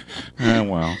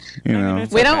 well, you know.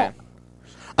 We don't.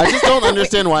 I just don't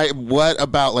understand what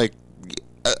about like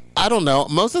I don't know.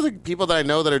 Most of the people that I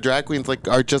know that are drag queens like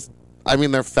are just I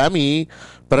mean they're femmy,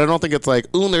 but I don't think it's like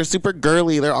ooh they're super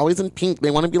girly. They're always in pink.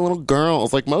 They want to be little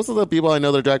girls. Like most of the people I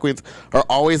know that are drag queens are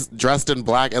always dressed in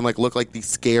black and like look like the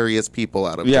scariest people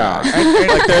out of Yeah. drag.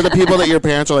 Like they're the people that your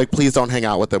parents are like please don't hang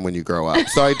out with them when you grow up.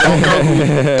 So I don't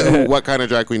know what kind of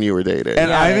drag queen you were dating.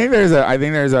 And I think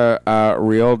there's a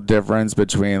real difference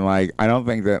between like I don't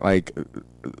think that like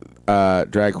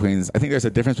drag queens. I think there's a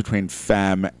difference between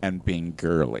femme and being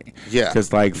girly. Yeah.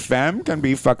 Because like femme can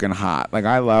be fucking hot. Like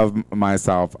I love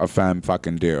myself a femme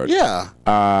fucking dude. Yeah.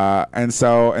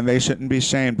 And they shouldn't be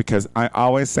shamed because I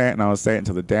always say it and I will say it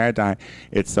until the day I die.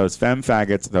 It's those femme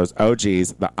faggots, those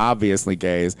OGs, the obviously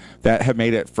gays that have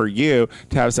made it for you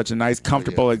to have such a nice,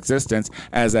 comfortable existence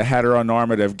as a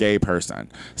heteronormative gay person.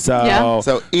 So, Yeah.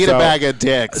 So eat a bag of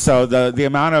dicks. So the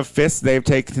amount of fists they've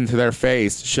taken to their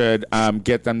face should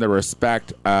get them the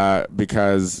respect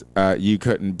because you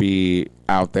couldn't be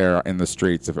out there in the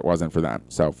streets if it wasn't for them.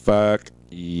 So fuck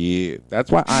you.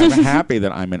 That's why I'm happy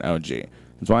that I'm an OG.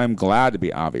 That's why I'm glad to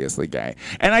be obviously gay.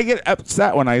 And I get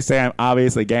upset when I say I'm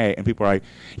obviously gay and people are like,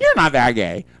 you're not that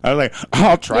gay. I was like,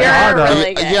 I'll try You're harder.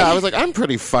 really gay. Yeah, I was like, I'm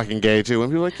pretty fucking gay too.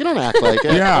 And people are like, you don't act like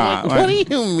it. Yeah, I'm like, what do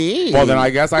you mean? Well, then I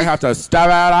guess I have to step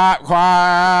it up,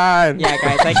 quiet. Yeah,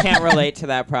 guys, I can't relate to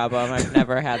that problem. I've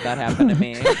never had that happen to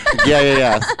me.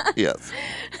 Yes.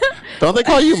 Don't they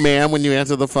call you ma'am when you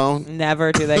answer the phone?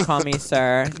 Never do they call me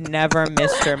sir. Never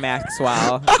Mr.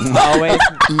 Maxwell. Always.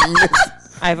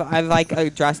 I've like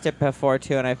addressed it before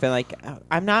too, and I've been like,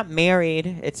 I'm not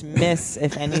married. It's Miss,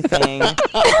 if anything.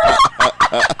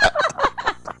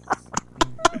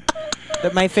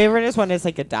 My favorite is when it's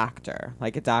like a doctor.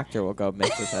 Like a doctor will go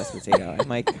Mrs. Esposito. I'm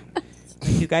like,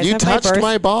 you guys You have touched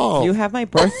my ball. You have my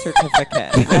birth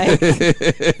certificate. Like,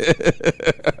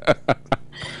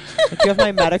 if you have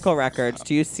my medical records,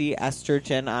 do you see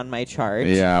estrogen on my chart?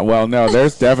 Yeah, well, no,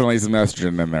 there's definitely some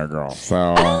estrogen in there, girl.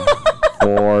 So,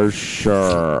 for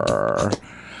sure.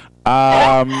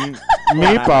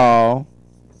 Meatball,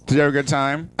 did you have a good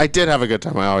time? I did have a good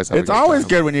time. I always have It's a good always time.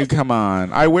 good when you come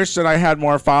on. I wish that I had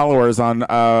more followers on my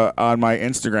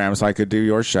Instagram so I could do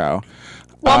your show.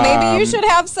 Well, maybe you should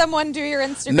have someone do your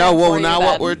Instagram. No, well, for you now then.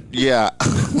 what we're... Yeah.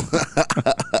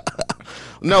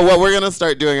 No, what we're going to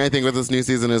start doing, I think, with this new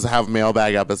season is have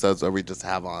mailbag episodes where we just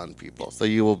have on people. So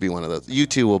you will be one of those. You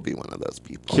two will be one of those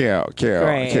people. Cute.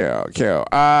 Great.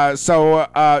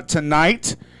 So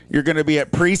tonight, you're going to be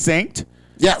at Precinct.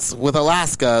 Yes, with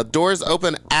Alaska. Doors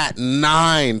open at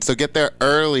 9, so get there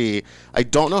early. I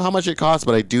don't know how much it costs,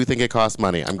 but I do think it costs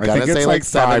money. I'm going to think say it's like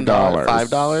like $7. $5.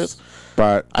 $5?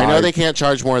 But I know they can't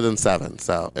charge more than 7,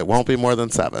 so it won't be more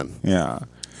than 7. Yeah.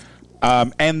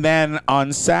 And then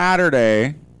on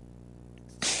Saturday...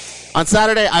 On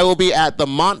Saturday, I will be at the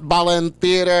Montballon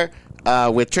Theater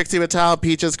with Trixie Mattel,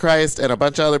 Peaches Christ, and a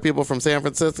bunch of other people from San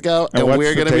Francisco. And what's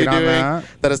we're the going to be date on doing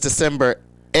that? is December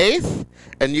 8th.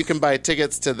 And you can buy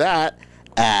tickets to that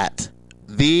at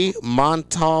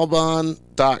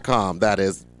themontalban.com. That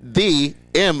is the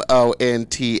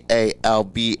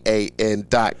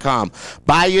MONTALBAN.com.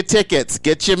 Buy your tickets,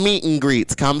 get your meet and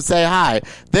greets, come say hi.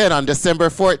 Then on December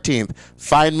 14th,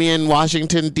 find me in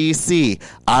Washington, D.C.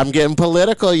 I'm getting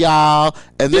political, y'all.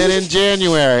 And then in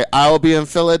January, I will be in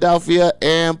Philadelphia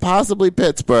and possibly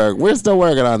Pittsburgh. We're still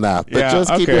working on that, but Yeah,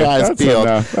 just keep okay, your eyes that's peeled.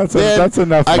 enough. That's Then,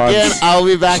 enough again, months. I'll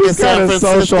be back in She's San got a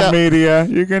Francisco. social media.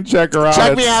 You can check her out.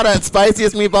 Check me out at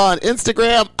Spiciest Meatball on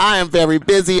Instagram. I am very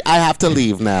busy. I have to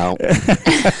leave now.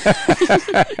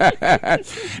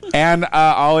 And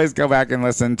always go back and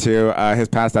listen to his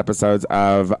past episodes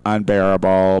of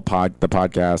Unbearable, the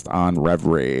podcast on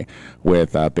Reverie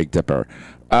with Big Dipper.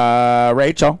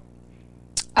 Rachel?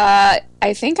 I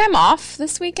think I'm off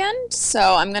this weekend, so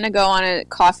I'm going to go on a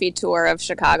coffee tour of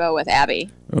Chicago with Abby.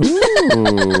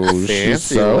 Ooh, she's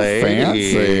Fancy so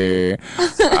lady.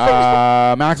 fancy.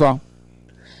 Maxwell?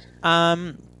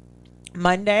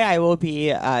 Monday, I will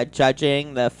be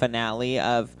judging the finale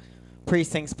of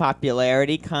Precinct's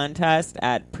popularity contest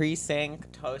at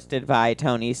Precinct, hosted by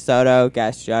Tony Soto,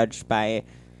 guest judged by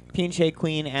Pinche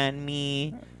Queen and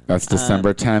me. That's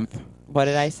December 10th. What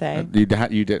did I say? You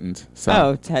didn't. So.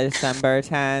 Oh, December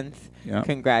 10th. Yep.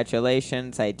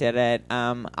 Congratulations, I did it.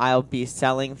 I'll be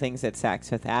selling things at Saks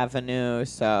Fifth Avenue,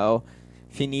 so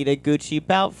if you need a Gucci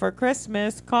belt for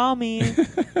Christmas, call me.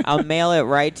 I'll mail it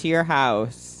right to your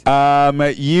house.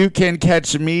 You can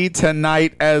catch me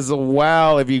tonight as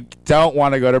well. If you don't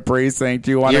want to go to Precinct,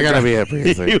 you're going to be at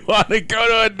Precinct. You want to go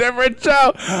to a different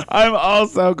show. I'm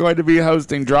also going to be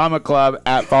hosting Drama Club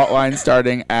at Fault Line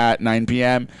starting at 9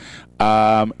 p.m.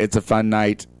 It's a fun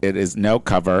night. It is no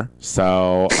cover,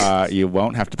 so you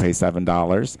won't have to pay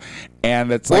 $7,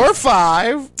 and it's like, or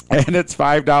 $5. And it's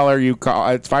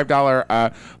 $5. It's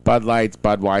 $5 Bud Lights,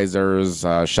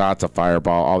 Budweisers, shots of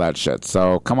Fireball, all that shit.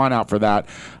 So come on out for that.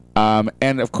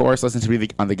 And of course, listen to me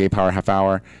on the Gay Power Half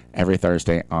Hour every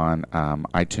Thursday on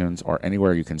iTunes or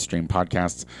anywhere you can stream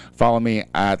podcasts. Follow me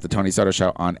at the Tony Soto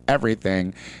Show on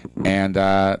everything. And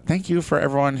thank you for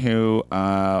everyone who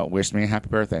wished me a happy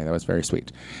birthday. That was very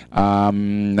sweet.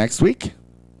 Next week,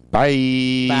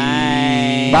 bye.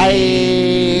 Bye.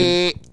 Bye.